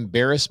failure,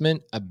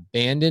 embarrassment,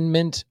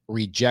 abandonment,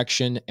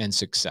 rejection, and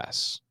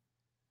success.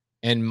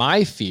 And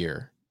my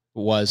fear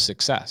was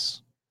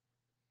success.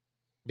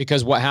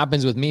 Because what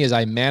happens with me is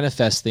I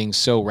manifest things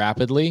so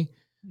rapidly.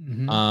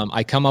 Mm-hmm.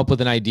 I come up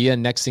with an idea,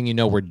 and next thing you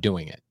know, we're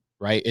doing it,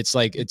 right? It's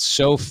like, it's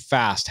so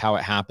fast how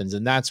it happens.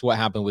 And that's what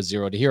happened with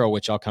Zero to Hero,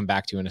 which I'll come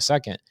back to in a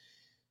second.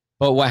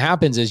 But what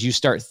happens is you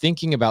start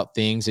thinking about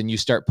things and you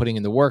start putting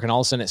in the work, and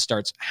all of a sudden it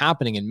starts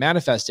happening and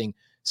manifesting,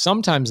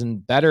 sometimes in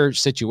better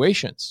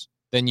situations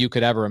than you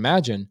could ever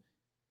imagine.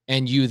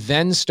 And you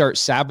then start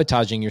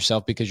sabotaging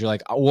yourself because you're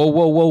like,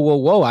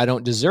 whoa, I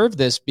don't deserve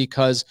this,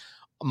 because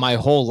my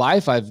whole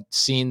life I've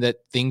seen that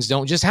things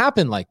don't just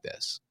happen like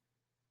this.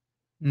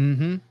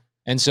 Mm-hmm.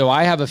 And so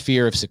I have a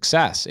fear of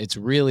success. It's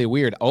really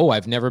weird. Oh,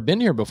 I've never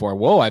been here before.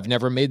 Whoa, I've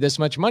never made this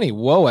much money.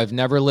 Whoa, I've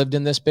never lived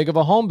in this big of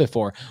a home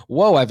before.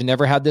 Whoa, I've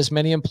never had this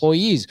many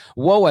employees.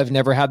 Whoa, I've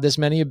never had this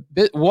many.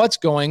 What's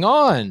going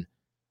on?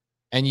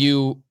 And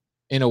you,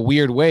 in a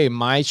weird way,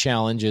 my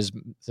challenge is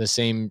the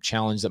same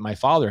challenge that my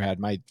father had.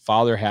 My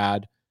father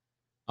had,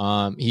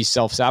 he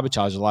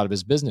self-sabotaged a lot of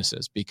his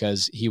businesses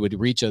because he would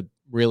reach a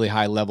really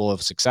high level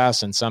of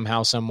success, and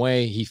somehow, some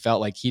way, he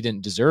felt like he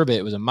didn't deserve it.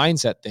 It was a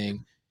mindset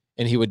thing.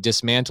 And he would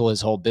dismantle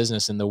his whole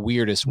business in the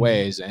weirdest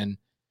ways. And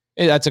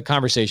that's a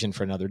conversation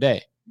for another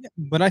day. Yeah,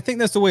 but I think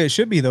that's the way it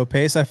should be, though,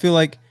 Pace. I feel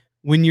like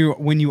when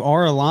you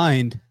are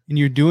aligned and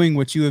you're doing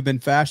what you have been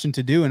fashioned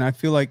to do, and I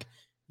feel like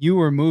you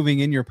were moving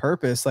in your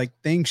purpose, like,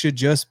 things should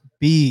just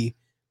be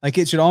like,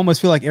 it should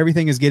almost feel like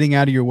everything is getting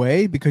out of your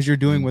way because you're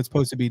doing what's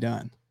supposed to be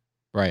done.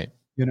 Right.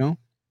 You know?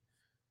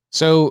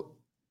 So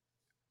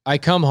I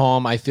come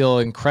home, I feel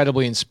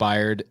incredibly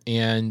inspired,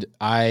 and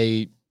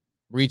I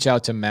reach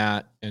out to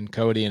Matt and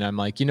Cody, and I'm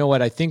like, you know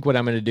what? I think what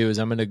I'm going to do is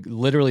I'm going to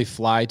literally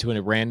fly to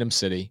a random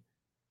city.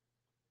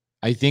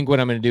 I think what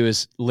I'm going to do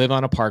is live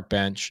on a park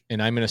bench,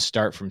 and I'm going to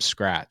start from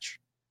scratch.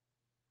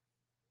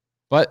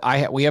 But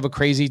we have a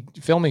crazy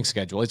filming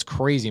schedule. It's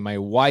crazy. My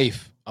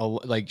wife,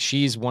 like,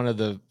 she's one of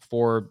the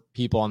 4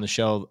 people on the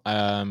show.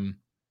 I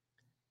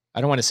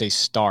don't want to say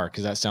star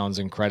because that sounds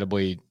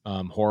incredibly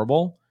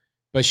horrible,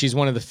 but she's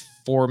one of the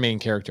 4 main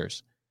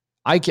characters.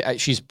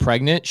 She's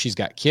pregnant. She's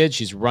got kids.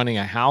 She's running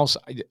a house.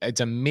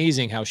 It's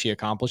amazing how she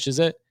accomplishes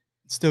it.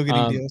 Still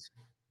getting deals.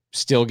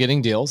 Still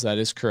getting deals. That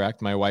is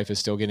correct. My wife is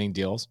still getting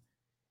deals.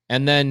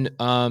 And then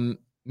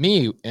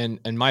me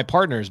and my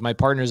partners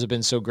have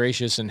been so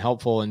gracious and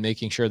helpful in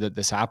making sure that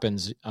this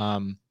happens.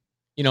 And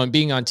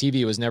being on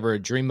TV was never a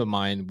dream of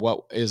mine.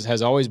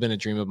 Has always been a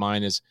dream of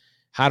mine is,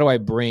 how do I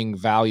bring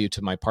value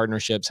to my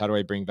partnerships? How do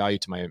I bring value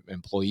to my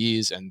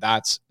employees? And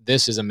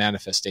this is a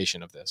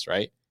manifestation of this,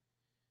 right?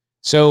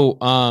 So,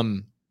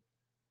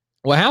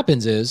 what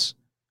happens is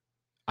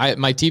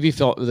my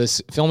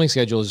this filming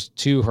schedule is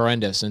too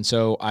horrendous. And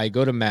so I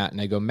go to Matt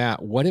and I go,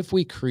 Matt, what if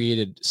we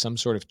created some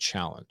sort of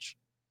challenge,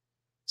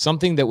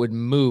 something that would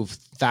move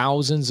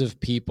thousands of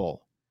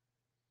people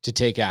to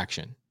take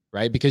action,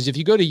 right? Because if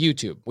you go to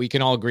YouTube, we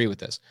can all agree with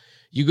this.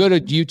 You go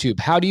to YouTube,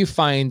 how do you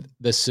find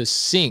the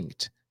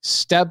succinct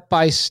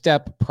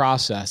step-by-step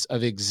process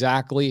of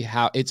exactly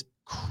how? It's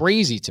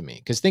crazy to me,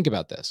 because think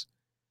about this.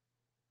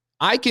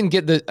 I can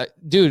get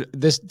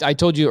I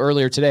told you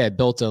earlier today, I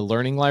built a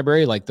learning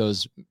library, like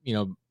those,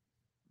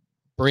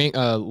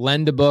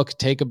 lend a book,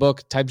 take a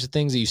book types of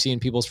things that you see in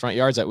people's front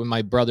yards. That when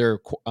my brother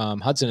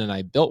Hudson and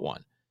I built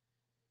one,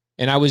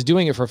 and I was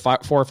doing it for 4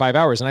 or 5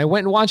 hours, and I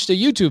went and watched a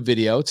YouTube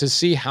video to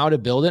see how to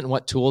build it and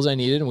what tools I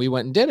needed. And we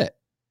went and did it.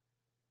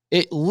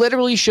 It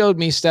literally showed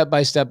me step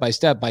by step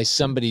by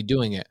somebody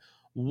doing it.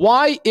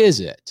 Why is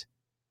it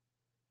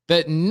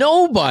that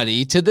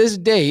nobody to this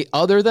day,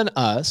 other than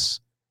us,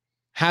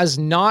 has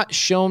not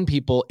shown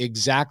people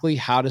exactly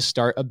how to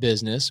start a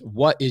business.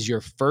 What is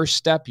your first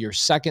step, your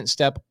second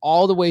step,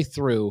 all the way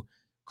through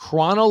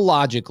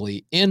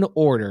chronologically in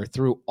order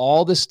through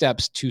all the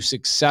steps to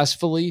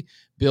successfully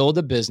build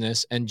a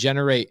business and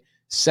generate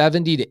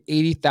 $70,000 to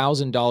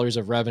 $80,000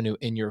 of revenue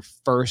in your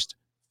first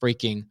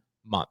freaking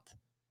month.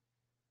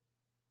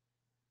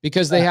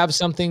 Because they have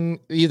something,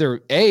 either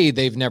A,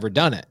 they've never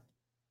done it.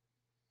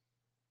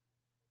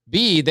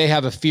 B, they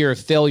have a fear of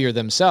failure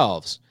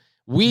themselves.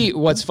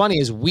 What's funny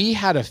is we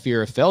had a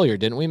fear of failure,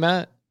 didn't we,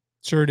 Matt?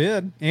 Sure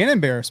did. And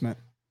embarrassment.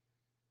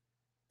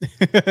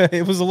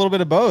 It was a little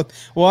bit of both.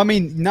 Well, I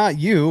mean, not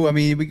you. I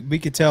mean, we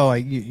could tell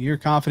like you're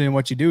confident in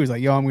what you do. It's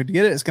like, yo, I'm going to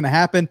get it. It's going to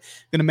happen.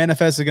 Going to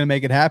manifest. It's going to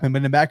make it happen. But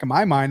in the back of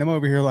my mind, I'm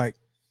over here like,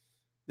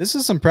 this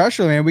is some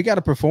pressure, man. We got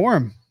to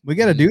perform. We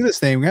got to do this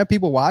thing. We have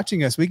people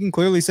watching us. We can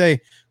clearly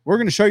say, we're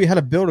going to show you how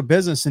to build a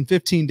business in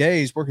 15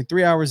 days, working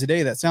 3 hours a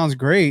day. That sounds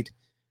great.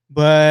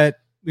 But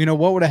you know,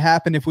 what would have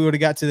happened if we would have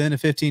got to the end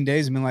of 15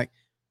 days and been like,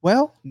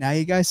 well, now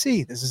you guys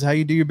see, this is how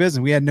you do your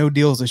business. We had no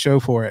deals to show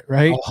for it,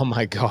 right? Oh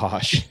my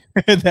gosh.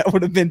 That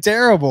would have been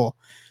terrible.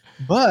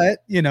 But,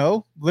 you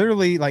know,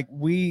 literally like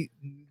we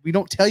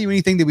don't tell you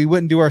anything that we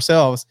wouldn't do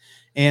ourselves.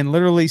 And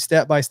literally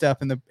step by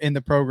step in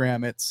the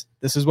program,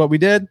 this is what we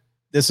did.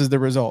 This is the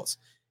results.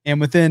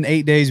 And within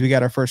 8 days, we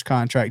got our first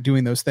contract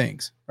doing those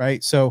things,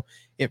 right? So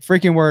it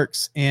freaking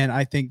works. And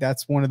I think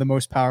that's one of the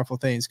most powerful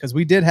things, because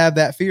we did have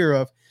that fear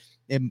of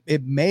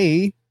it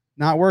may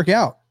not work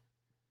out.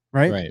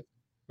 Right.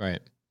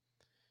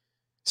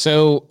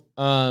 So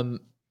I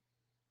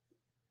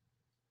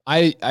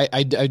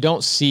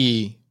don't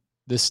see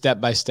the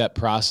step-by-step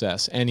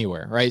process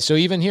anywhere, right? So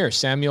even here,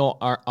 Samuel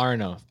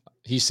Arno,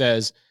 he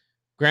says,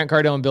 Grant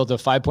Cardone built a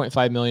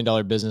 $5.5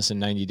 million business in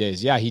 90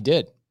 days. Yeah, he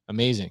did.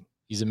 Amazing.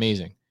 He's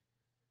amazing.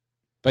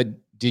 But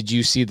did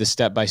you see the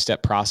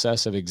step-by-step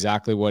process of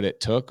exactly what it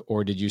took,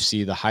 or did you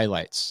see the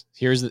highlights?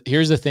 Here's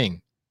the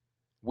thing.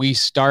 We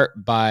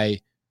start by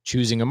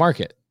choosing a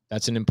market.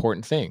 That's an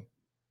important thing,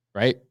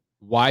 right?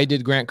 Why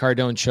did Grant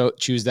Cardone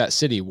choose that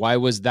city? Why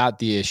was that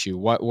the issue?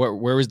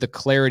 Where was the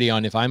clarity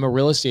on, if I'm a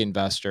real estate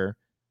investor,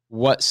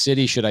 what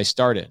city should I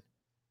start in?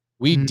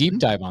 We deep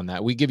dive on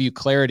that. We give you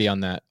clarity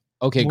on that.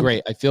 Okay,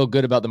 great. I feel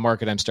good about the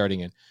market I'm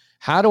starting in.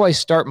 How do I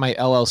start my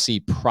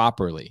LLC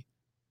properly?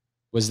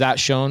 Was that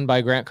shown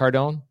by Grant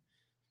Cardone?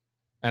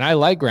 And I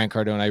like Grant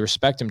Cardone. I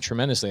respect him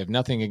tremendously. I have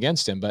nothing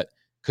against him, but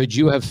could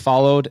you have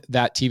followed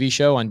that TV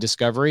show on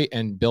Discovery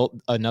and built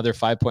another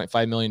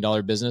 $5.5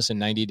 million business in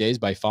 90 days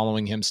by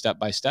following him step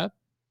by step?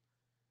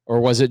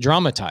 Or was it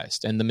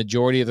dramatized? And the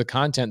majority of the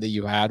content that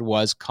you had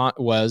was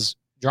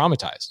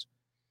dramatized.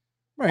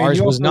 Right.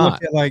 Ours was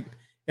not. Like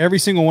every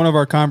single one of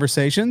our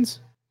conversations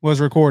was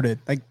recorded.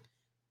 Like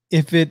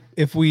if it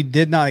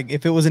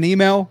was an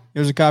email,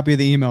 there's a copy of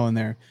the email in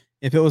there.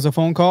 If it was a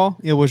phone call,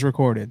 it was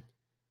recorded.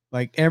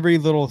 Like every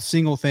little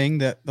single thing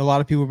that a lot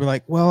of people were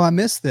like, well, I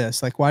missed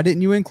this. Like, why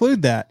didn't you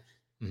include that?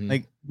 Mm-hmm.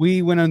 Like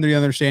we went under the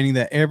understanding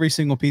that every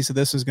single piece of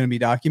this is going to be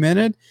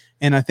documented.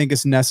 And I think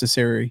it's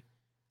necessary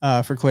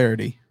for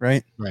clarity,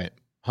 right? Right.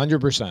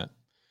 100%.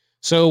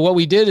 So what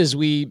we did is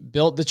we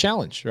built the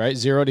challenge, right?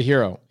 0 to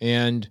Hero.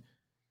 And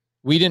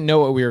we didn't know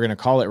what we were going to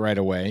call it right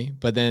away,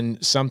 but then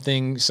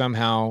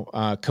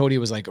somehow, Cody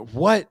was like,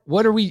 what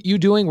are you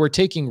doing? We're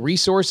taking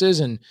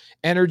resources and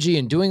energy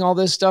and doing all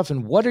this stuff.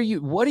 And what are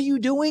you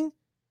doing?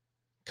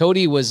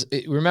 Cody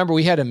remember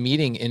we had a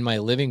meeting in my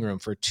living room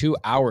for 2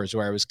 hours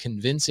where I was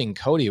convincing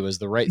Cody it was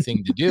the right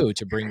thing to do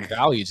to bring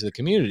value to the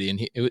community.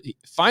 And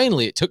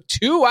finally it took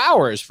 2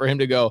 hours for him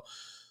to go,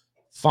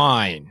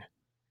 fine.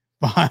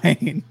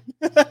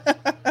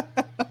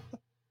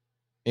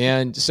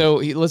 And so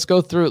let's go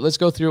through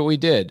what we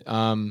did.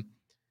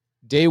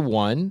 Day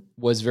one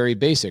was very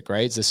basic,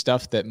 right? It's the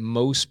stuff that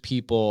most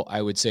people,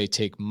 I would say,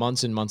 take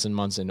months and months and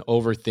months and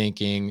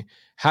overthinking.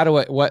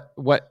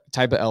 What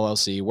type of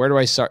LLC? Where do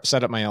I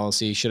set up my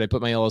LLC? Should I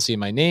put my LLC in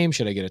my name?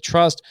 Should I get a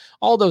trust?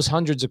 All those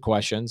hundreds of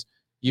questions.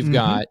 You've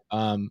got,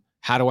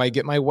 how do I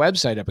get my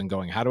website up and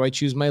going? How do I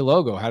choose my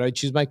logo? How do I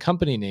choose my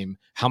company name?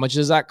 How much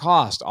does that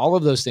cost? All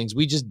of those things.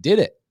 We just did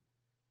it,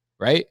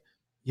 right?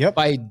 Yep.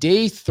 By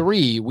day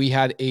 3, we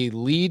had a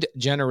lead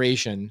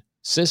generation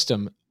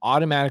system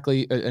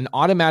an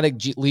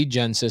automatic lead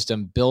gen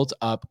system built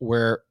up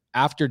where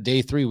after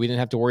day 3, we didn't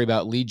have to worry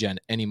about lead gen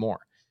anymore.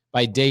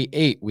 By day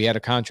 8, we had a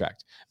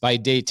contract. By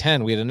day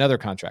 10, we had another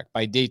contract.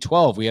 By day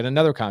 12, we had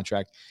another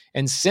contract.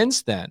 And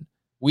since then,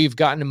 we've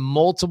gotten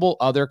multiple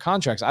other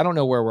contracts. I don't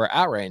know where we're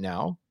at right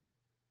now.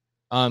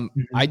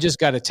 I just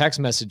got a text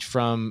message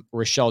from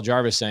Rochelle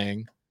Jarvis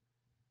saying,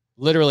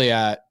 literally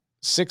at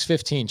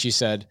 6:15, she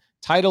said,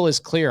 title is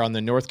clear on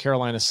the North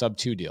Carolina sub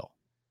 2 deal.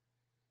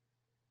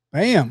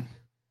 Bam.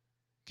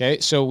 Okay.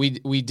 So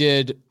we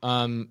did,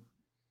 I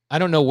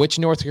don't know which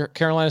North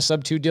Carolina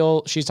sub 2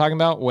 deal she's talking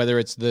about, whether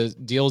it's the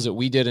deals that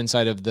we did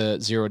inside of the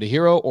 0 to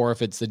Hero, or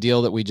if it's the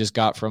deal that we just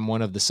got from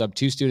one of the sub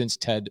 2 students,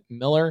 Ted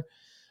Miller.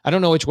 I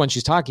don't know which one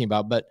she's talking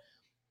about, but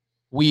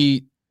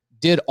we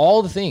did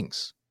all the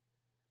things.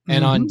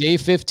 And on day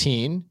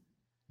 15,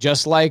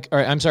 Just like,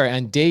 or I'm sorry,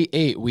 on day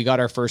 8, we got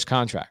our first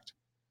contract.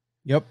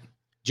 Yep.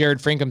 Jared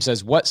Frankham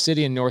says, what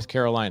city in North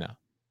Carolina?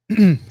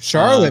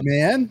 Charlotte,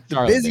 man. The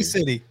Charlotte, busy baby.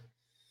 city.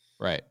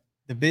 Right.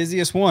 The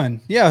busiest one.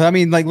 Yeah. I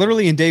mean, like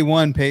literally in day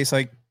 1, Pace,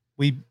 like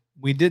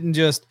we didn't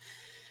just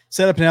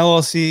set up an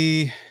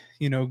LLC,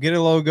 you know, get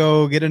a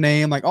logo, get a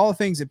name, like all the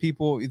things that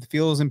people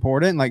feel is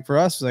important. Like for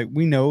us, like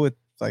we know it's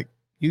like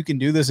you can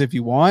do this if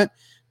you want,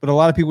 but a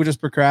lot of people just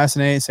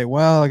procrastinate and say,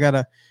 well, I got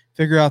to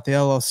figure out the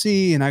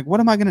LLC and what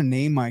am I going to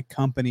name my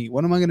company?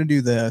 What am I going to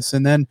do this?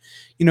 And then,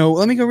 you know,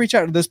 let me go reach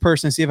out to this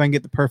person and see if I can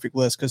get the perfect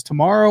list. Cause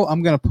tomorrow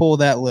I'm going to pull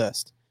that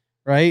list.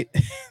 Right.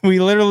 We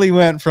literally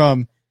went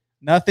from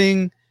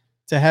nothing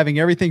to having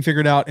everything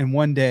figured out in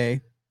one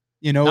day,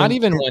 you know, not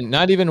even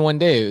one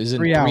day. It was in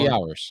 3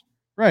 hours.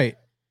 Right.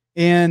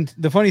 And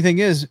the funny thing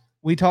is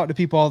we talk to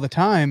people all the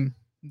time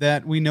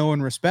that we know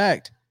and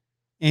respect,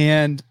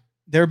 and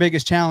their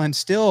biggest challenge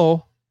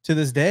still to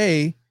this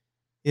day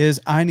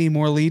is I need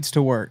more leads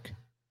to work.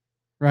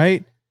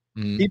 Right.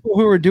 Mm-hmm. People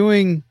who are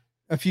doing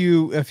a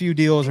few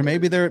deals, or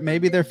maybe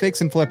they're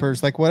fixing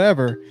flippers, like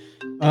whatever.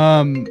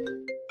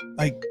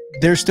 Like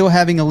they're still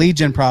having a lead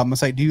gen problem.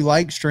 It's like, do you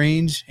like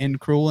strange and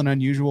cruel and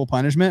unusual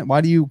punishment? Why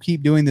do you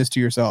keep doing this to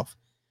yourself?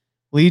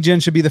 Lead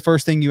gen should be the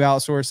first thing you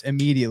outsource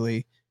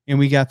immediately. And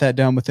we got that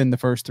done within the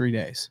first 3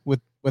 days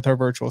with our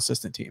virtual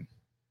assistant team.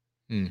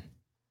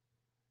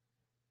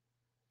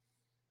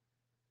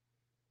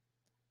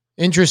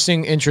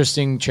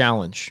 Interesting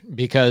challenge,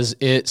 because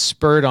it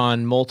spurred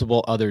on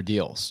multiple other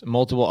deals,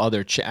 multiple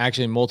other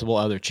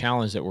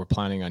challenges that we're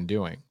planning on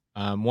doing.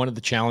 One of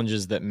the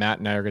challenges that Matt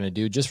and I are going to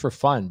do just for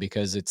fun,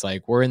 because it's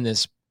like we're in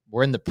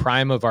the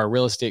prime of our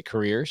real estate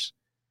careers.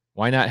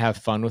 Why not have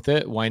fun with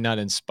it? Why not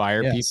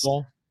inspire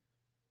people?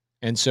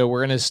 And so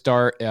we're going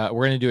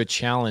to do a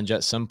challenge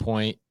at some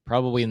point,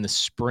 probably in the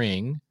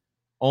spring,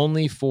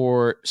 only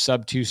for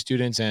sub 2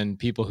 students and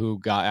people who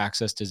got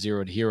access to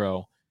Zero to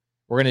Hero.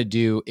 We're going to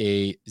do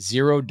a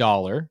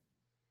 $0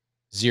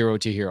 Zero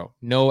to Hero.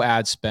 No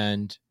ad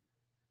spend,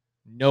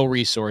 no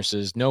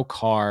resources, no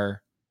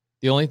car.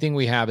 The only thing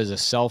we have is a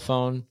cell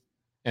phone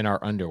and our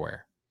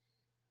underwear.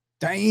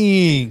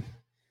 Dang.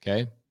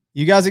 Okay.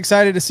 You guys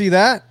excited to see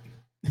that?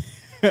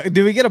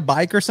 Do we get a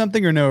bike or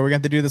something, or no? We're going to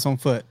have to do this on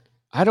foot.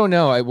 I don't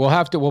know.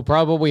 We'll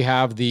probably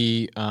have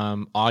the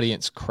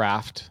audience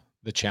craft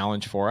the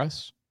challenge for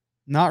us.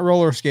 Not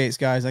roller skates,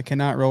 guys. I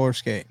cannot roller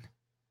skate.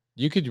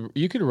 You could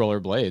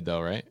rollerblade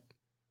though, right?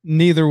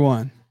 Neither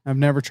one. I've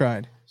never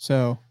tried.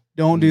 So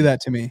don't do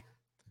that to me.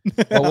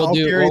 What we'll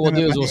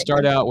do is we'll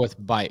start out with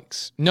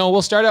bikes. No,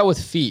 we'll start out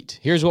with feet.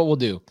 Here's what we'll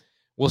do.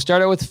 We'll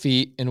start out with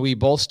feet, and we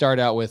both start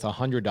out with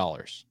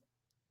 $100,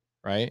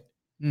 right?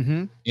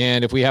 Mm-hmm.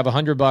 And if we have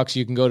 $100,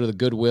 you can go to the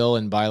Goodwill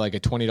and buy like a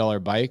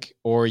 $20 bike,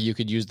 or you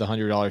could use the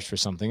 $100 for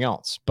something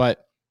else.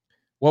 But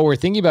what we're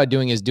thinking about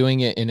doing is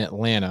doing it in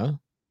Atlanta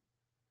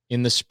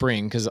in the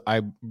spring, because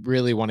I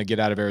really want to get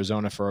out of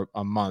Arizona for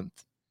a month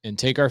and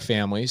take our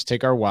families,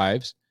 take our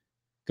wives,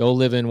 go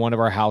live in one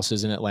of our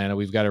houses in Atlanta.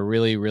 We've got a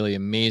really, really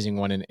amazing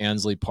one in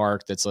Ansley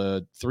Park that's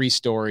a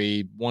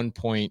 3-story,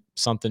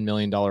 $1-point-something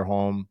million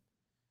home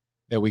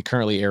that we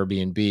currently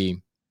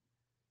Airbnb.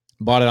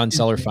 Bought it on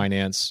seller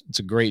finance. It's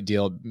a great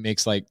deal. It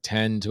makes like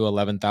 $10,000 to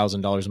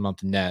 $11,000 a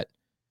month net.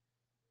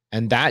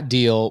 And that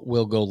deal,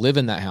 we'll go live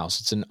in that house.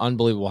 It's an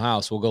unbelievable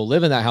house. We'll go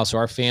live in that house so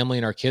our family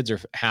and our kids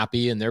are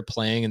happy and they're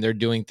playing and they're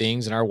doing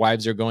things, and our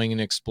wives are going and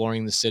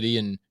exploring the city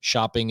and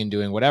shopping and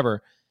doing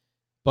whatever.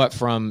 But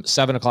from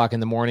 7:00 in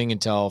the morning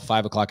until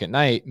 5:00 at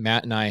night,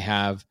 Matt and I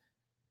have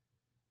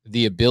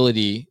the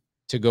ability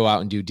to go out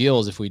and do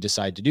deals if we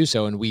decide to do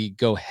so. And we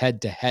go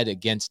head to head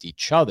against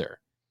each other.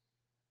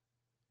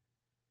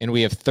 And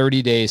we have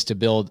 30 days to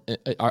build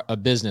a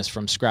business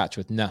from scratch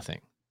with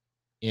nothing.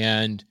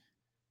 And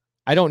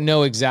I don't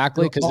know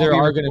exactly, because there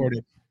are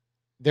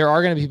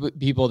going to be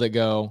people that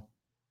go,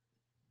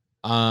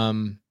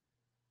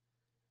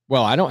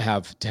 well, I don't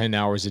have 10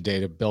 hours a day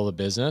to build a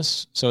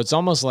business. So it's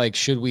almost like,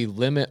 should we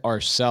limit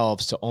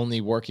ourselves to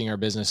only working our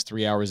business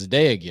 3 hours a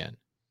day again?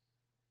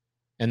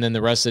 And then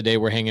the rest of the day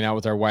we're hanging out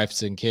with our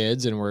wives and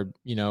kids, and we're,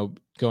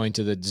 going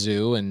to the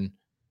zoo and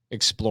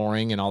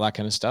exploring and all that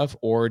kind of stuff.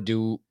 Or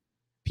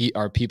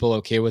are people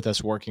okay with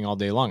us working all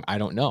day long? I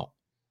don't know.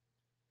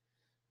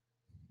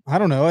 I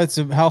don't know. It's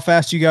how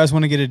fast you guys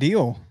want to get a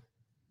deal.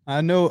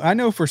 I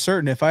know for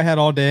certain if I had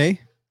all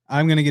day,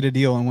 I'm going to get a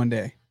deal in one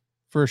day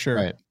for sure.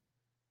 Right.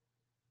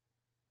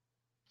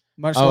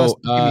 Much less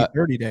give me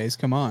 30 days.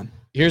 Come on.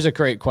 Here's a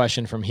great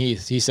question from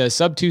Heath. He says,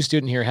 sub 2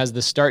 student here, has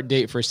the start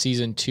date for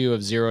season 2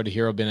 of Zero to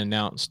Hero been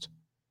announced?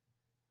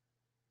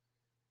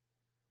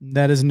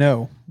 That is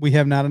no. We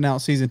have not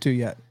announced season 2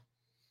 yet.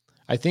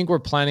 I think we're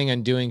planning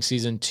on doing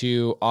season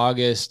 2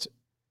 August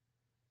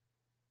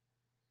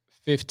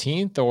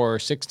 15th or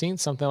 16th,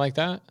 something like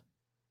that.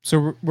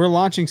 So we're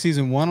launching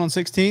season 1 on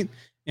 16th.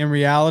 In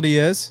reality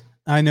is,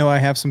 I know I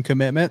have some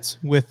commitments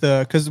with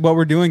because what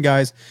we're doing,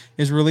 guys,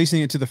 is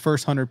releasing it to the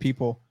first 100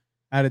 people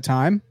at a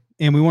time.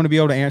 And we want to be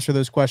able to answer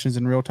those questions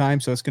in real time.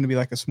 So it's going to be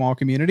like a small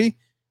community.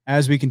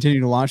 as we continue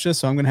to launch this.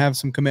 So I'm going to have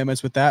some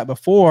commitments with that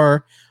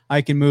before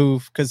I can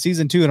move, because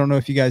season 2, I don't know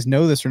if you guys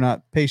know this or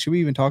not. Paige, should we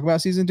even talk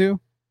about season 2?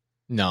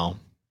 No.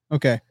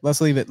 Okay,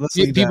 let's leave it.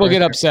 People get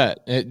there. upset.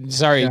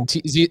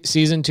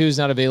 Season 2 is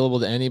not available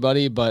to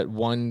anybody but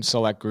one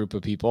select group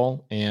of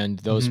people, and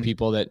those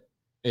people that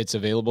it's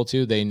available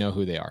to, they know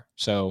who they are.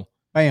 So,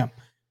 bam.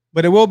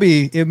 But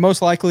it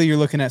most likely you're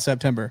looking at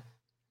September.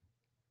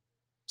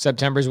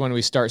 September is when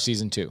we start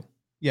season 2.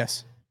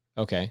 Yes.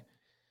 Okay.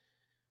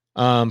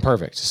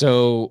 Perfect.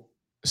 So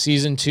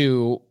season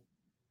 2,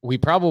 we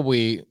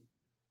probably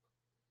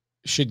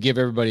should give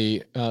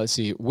everybody, let's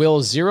see,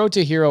 will Zero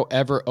to Hero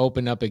ever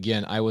open up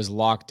again? I was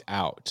locked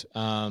out.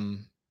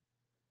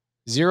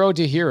 Zero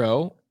to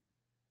Hero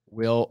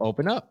will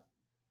open up.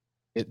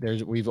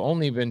 We've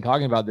only been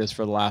talking about this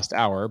for the last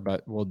hour,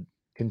 but we'll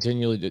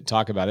continually to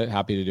talk about it.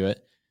 Happy to do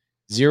it.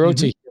 Zero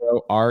to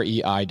Hero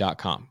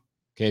REI.com.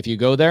 Okay. If you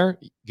go there,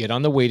 get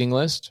on the waiting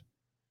list.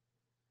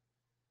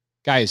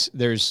 Guys,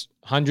 there's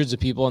hundreds of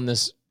people in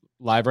this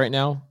live right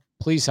now.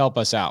 Please help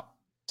us out.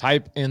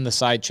 Type in the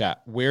side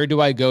chat, where do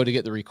I go to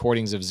get the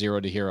recordings of Zero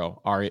to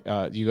Hero?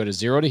 You go to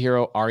Zero to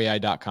Hero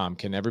REI.com.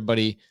 Can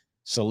everybody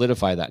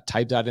solidify that?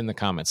 Type that in the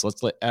comments.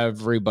 Let's let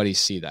everybody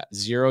see that.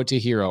 Zero to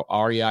Hero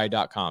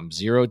REI.com.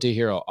 Zero to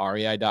Hero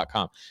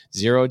REI.com.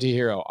 Zero to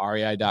Hero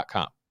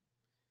REI.com.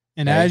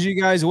 And as you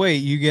guys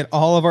wait, you get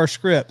all of our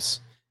scripts,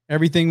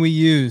 everything we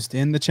used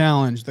in the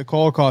challenge, the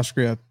cold call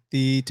script,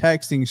 the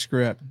texting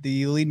script,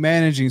 the lead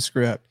managing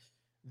script,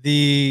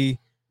 the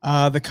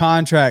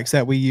contracts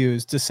that we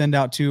use to send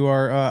out to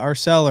our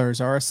sellers,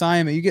 our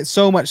assignment. You get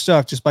so much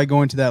stuff just by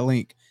going to that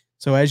link.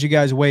 So as you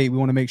guys wait, we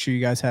want to make sure you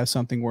guys have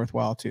something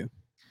worthwhile too.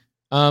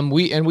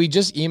 We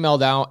just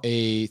emailed out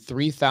a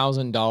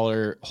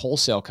 $3,000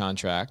 wholesale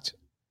contract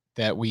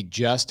that we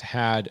just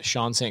had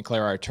Sean St.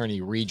 Clair, our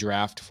attorney,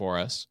 redraft for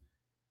us.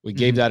 We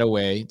gave that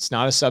away. It's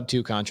not a sub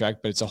 2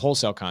 contract, but it's a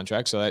wholesale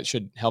contract. So that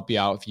should help you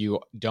out. If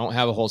you don't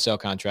have a wholesale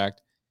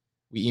contract,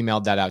 we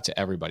emailed that out to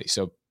everybody.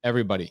 So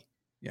everybody,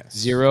 yes.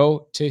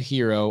 Zero to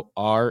Hero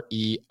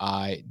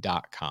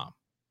REI.com.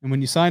 And when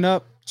you sign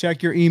up,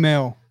 check your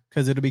email,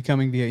 because it'll be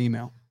coming via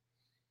email.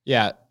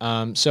 Yeah.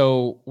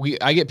 So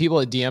I get people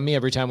that DM me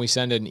every time we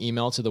send an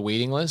email to the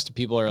waiting list.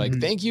 People are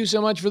like, thank you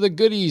so much for the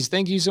goodies.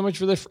 Thank you so much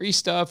for the free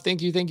stuff.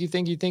 Thank you. Thank you.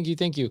 Thank you. Thank you.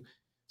 Thank you.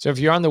 So if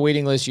you're on the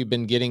waiting list, you've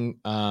been getting,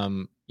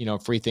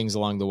 free things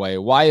along the way.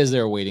 Why is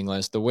there a waiting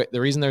list? The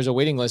reason there's a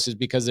waiting list is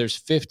because there's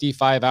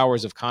 55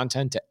 hours of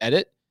content to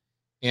edit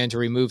and to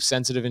remove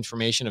sensitive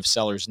information of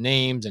sellers'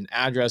 names and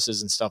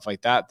addresses and stuff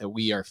like that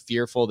we are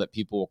fearful that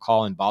people will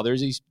call and bother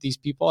these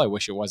people. I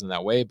wish it wasn't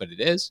that way, but it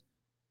is.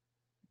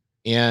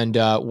 And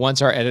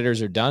once our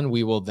editors are done,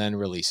 we will then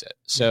release it.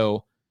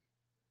 So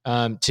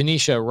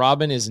Tanisha,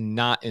 Robin is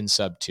not in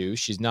sub 2.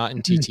 She's not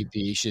in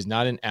TTP. She's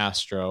not in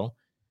Astro.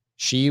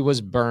 She was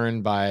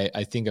burned by,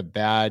 I think, a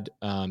bad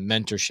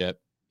mentorship.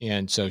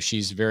 And so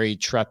she's very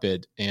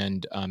trepid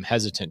and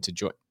hesitant to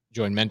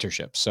join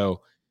mentorship. So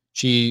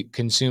she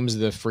consumes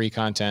the free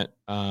content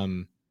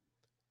a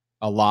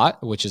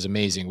lot, which is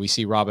amazing. We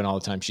see Robin all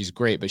the time. She's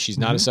great, but she's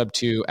not a sub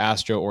 2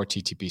 Astro or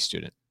TTP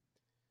student.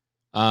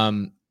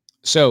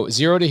 So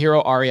Zero to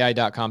Hero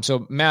REI.com.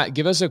 So Matt,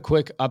 give us a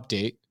quick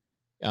update.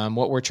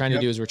 What we're trying to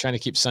do is we're trying to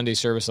keep Sunday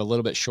service a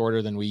little bit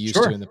shorter than we used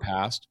to in the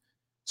past.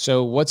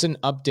 So what's an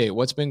update?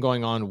 What's been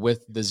going on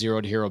with the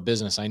Zero to Hero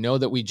business? I know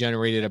that we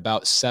generated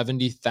about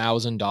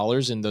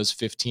 $70,000 in those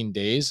 15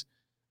 days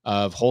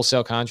of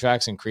wholesale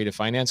contracts and creative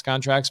finance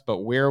contracts, but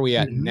where are we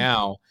at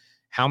now?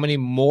 How many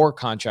more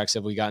contracts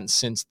have we gotten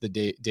since the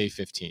day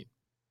 15?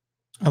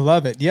 I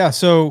love it. Yeah.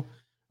 So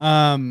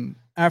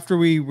after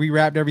we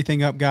wrapped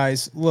everything up,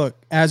 guys,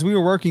 look, as we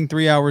were working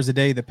 3 hours a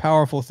day, the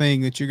powerful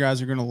thing that you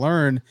guys are going to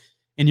learn,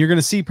 and you're going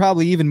to see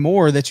probably even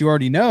more that you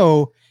already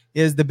know,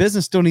 is the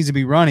business still needs to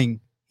be running.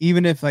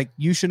 Even if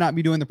you should not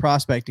be doing the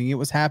prospecting, it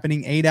was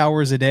happening 8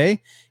 hours a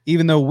day,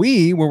 even though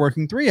we were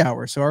working 3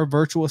 hours. So our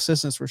virtual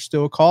assistants were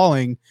still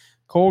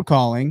cold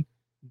calling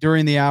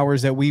during the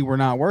hours that we were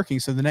not working.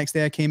 So the next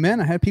day I came in,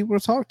 I had people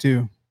to talk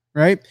to,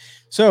 right?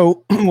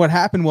 So what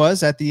happened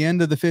was, at the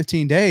end of the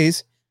 15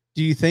 days,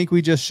 do you think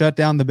we just shut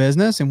down the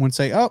business and would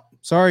say, oh,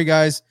 sorry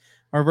guys,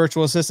 our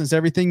virtual assistants,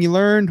 everything you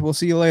learned, we'll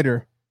see you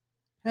later?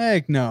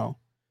 Heck no.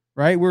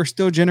 Right? We're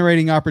still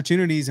generating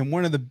opportunities. And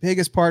one of the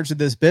biggest parts of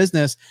this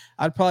business,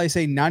 I'd probably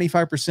say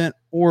 95%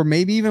 or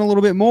maybe even a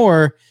little bit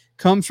more,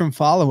 comes from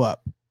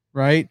follow-up,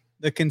 right?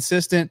 The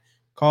consistent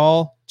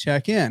call,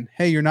 check in.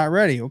 Hey, you're not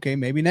ready. Okay,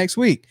 maybe next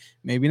week.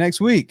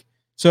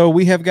 So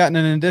we have gotten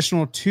an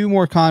additional 2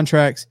 more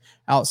contracts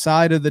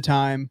outside of the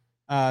time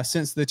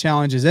since the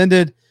challenge has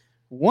ended,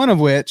 one of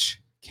which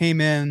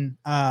came in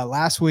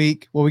last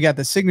week. Well, we got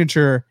the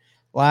signature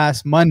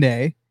last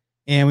Monday,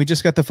 and we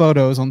just got the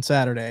photos on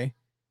Saturday.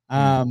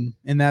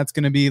 And that's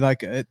going to be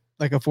like a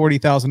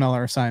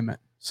 $40,000 assignment.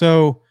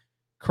 So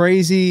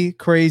crazy.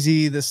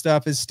 The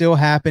stuff is still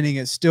happening.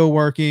 It's still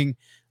working.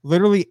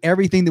 Literally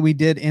everything that we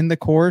did in the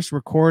course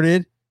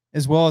recorded,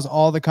 as well as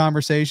all the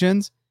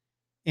conversations.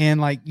 And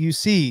you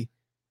see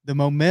the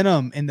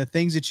momentum and the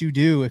things that you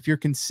do. If you're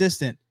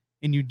consistent,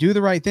 and you do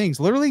the right things,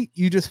 literally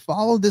you just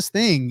follow this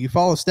thing, you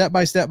follow step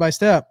by step by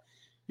step,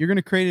 you're going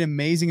to create an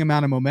amazing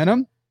amount of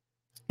momentum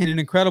and an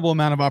incredible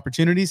amount of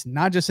opportunities,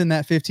 not just in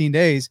that 15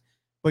 days,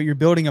 but you're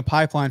building a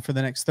pipeline for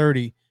the next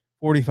 30,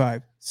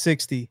 45,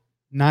 60,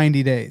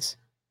 90 days,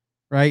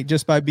 right?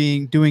 Just by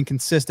doing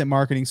consistent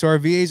marketing. So our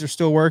VAs are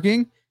still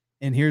working.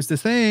 And here's the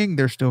thing,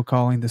 they're still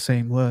calling the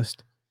same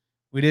list.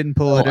 We didn't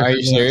pull it. Are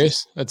you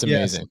serious? That's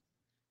amazing. Yes.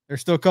 They're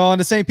still calling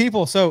the same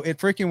people. So it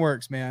freaking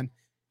works, man.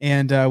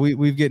 And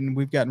we've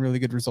gotten really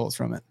good results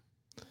from it.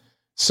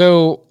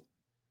 So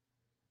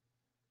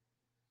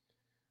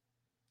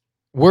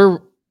we're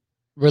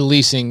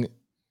releasing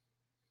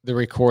the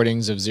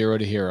recordings of Zero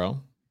to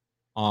Hero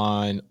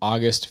on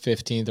August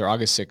 15th or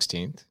August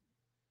 16th.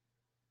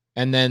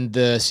 And then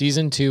the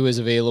season 2 is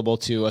available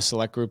to a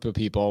select group of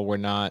people. We're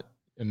not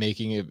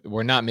making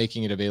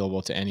it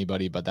available to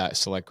anybody but that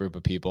select group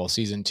of people.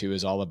 Season 2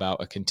 is all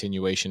about a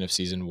continuation of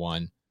season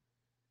 1.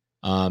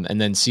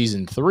 And then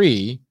season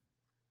 3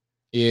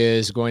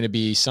 is going to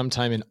be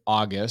sometime in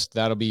August.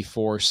 That'll be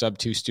for sub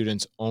 2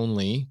 students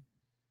only.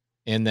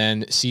 And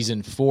then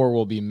season 4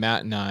 will be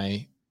Matt and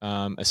I,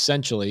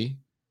 Matt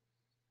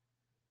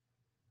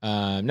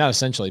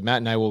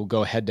and I will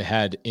go head to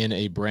head in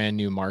a brand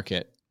new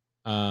market.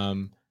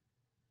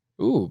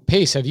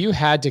 Pace, have you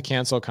had to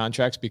cancel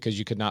contracts because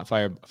you could not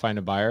find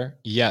a buyer?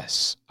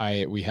 Yes,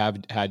 we have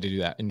had to do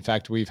that. In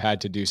fact, we've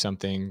had to do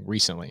something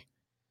recently.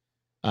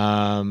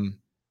 That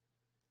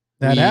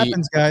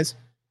happens, guys.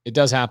 It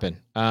does happen.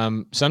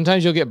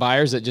 Sometimes you'll get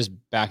buyers that just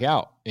back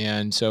out.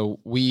 And so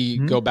we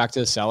go back to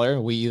the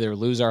seller. We either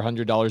lose our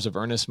 $100 of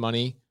earnest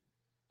money.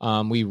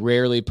 We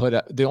rarely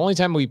the only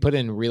time we put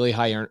in really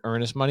high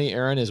earnest money,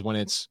 Aaron, is when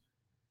it's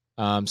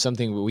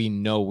something we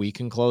know we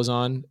can close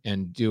on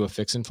and do a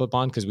fix and flip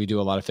on, because we do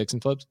a lot of fix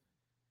and flips.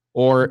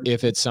 Or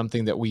if it's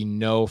something that we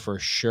know for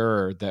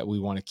sure that we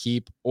want to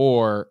keep,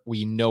 or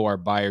we know our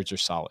buyers are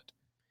solid.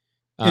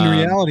 And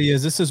reality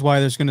is, this is why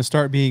there's going to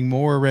start being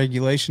more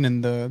regulation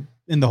in the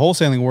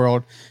wholesaling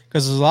world,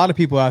 because there's a lot of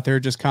people out there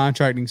just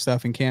contracting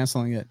stuff and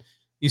canceling it.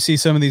 You see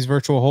some of these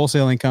virtual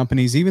wholesaling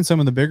companies, even some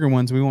of the bigger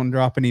ones, we won't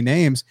drop any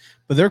names,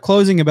 but they're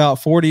closing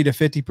about 40 to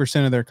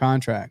 50% of their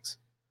contracts.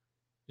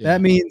 Yeah.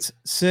 That means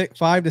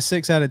 5 to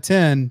 6 out of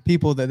 10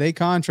 people that they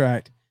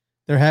contract,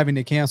 they're having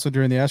to cancel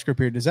during the escrow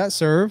period. Does that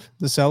serve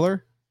the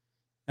seller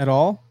at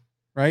all?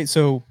 Right.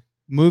 So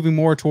moving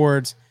more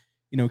towards,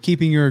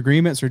 keeping your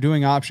agreements or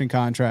doing option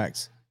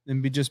contracts,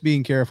 and just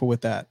being careful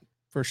with that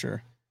for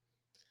sure.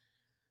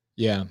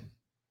 Yeah.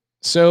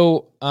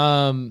 So,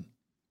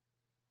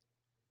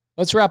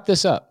 let's wrap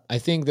this up. I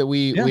think that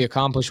we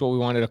accomplished what we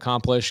wanted to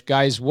accomplish.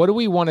 Guys, what do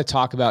we want to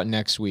talk about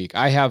next week?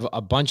 I have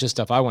a bunch of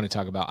stuff I want to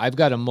talk about. I've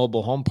got a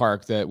mobile home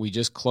park that we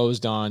just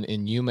closed on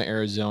in Yuma,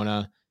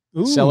 Arizona.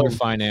 Ooh. Seller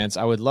finance.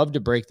 I would love to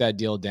break that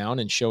deal down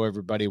and show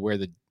everybody where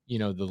the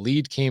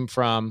lead came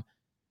from,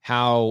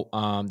 how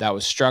that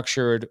was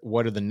structured,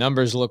 what do the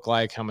numbers look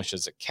like, how much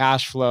does it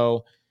cash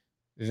flow.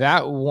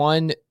 That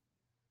one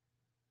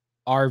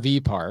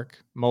RV park,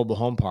 mobile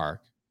home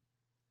park,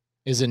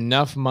 is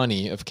enough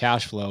money of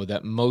cash flow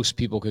that most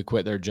people could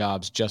quit their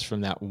jobs just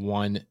from that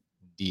one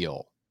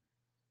deal.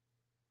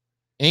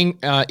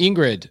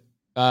 Ingrid,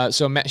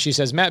 she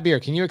says, Matt Beer,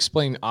 can you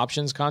explain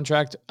options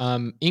contract?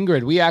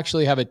 Ingrid, we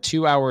actually have a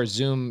 2-hour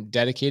Zoom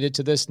dedicated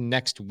to this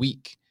next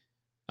week,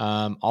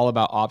 all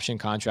about option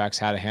contracts,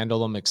 how to handle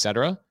them,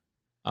 etc.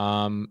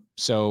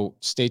 So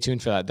stay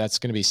tuned for that. That's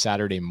going to be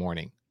Saturday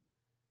morning.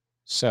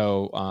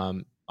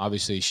 So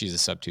obviously she's a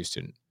sub 2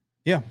 student.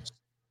 Yeah.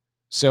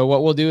 So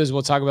what we'll do is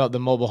we'll talk about the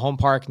mobile home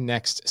park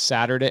next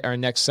Saturday or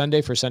next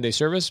Sunday for Sunday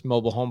service,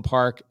 mobile home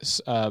park,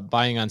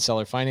 buying on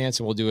seller finance.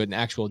 And we'll do an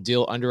actual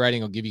deal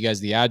underwriting. I'll give you guys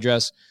the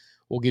address.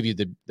 We'll give you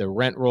the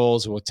rent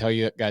rolls. We'll tell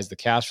you guys the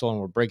cash flow, and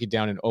we'll break it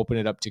down and open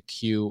it up to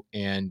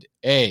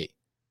Q&A.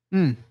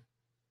 Okay.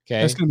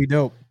 That's going to be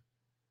dope.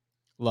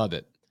 Love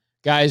it.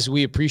 Guys,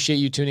 we appreciate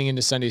you tuning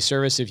into Sunday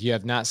service. If you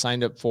have not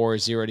signed up for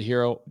Zero to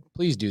Hero,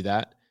 please do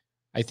that.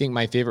 I think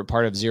my favorite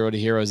part of Zero to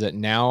Hero is that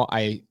now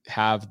I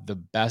have the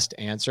best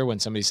answer when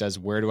somebody says,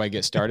 where do I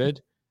get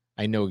started?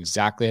 I know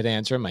exactly how to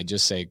answer them. I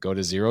just say, go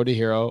to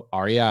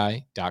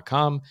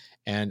zerotohero.com,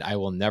 and I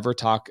will never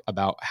talk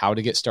about how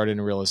to get started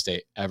in real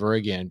estate ever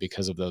again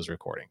because of those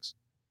recordings.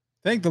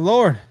 Thank the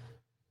Lord.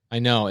 I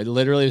know. It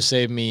literally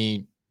saved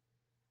me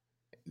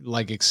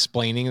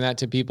explaining that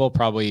to people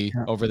probably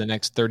over the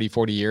next 30,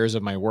 40 years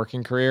of my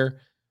working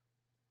career.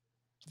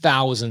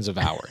 Thousands of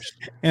hours.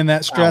 And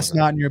that stress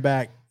knot in your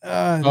back.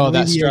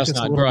 That stress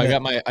knot, bro. I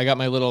got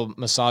my little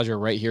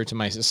massager right here to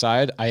my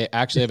side. I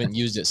actually haven't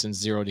used it since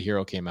Zero to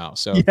Hero came out.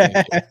 So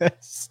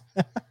yes.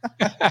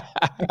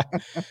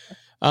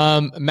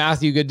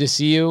 Matthew, good to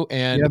see you.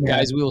 And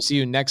guys, we will see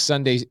you next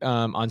Sunday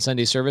on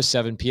Sunday service,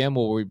 7 p.m.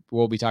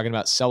 We'll be talking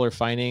about seller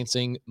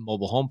financing,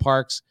 mobile home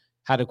parks,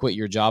 how to quit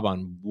your job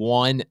on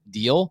one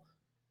deal,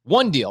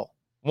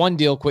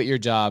 quit your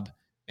job.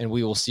 And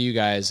we will see you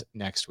guys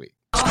next week.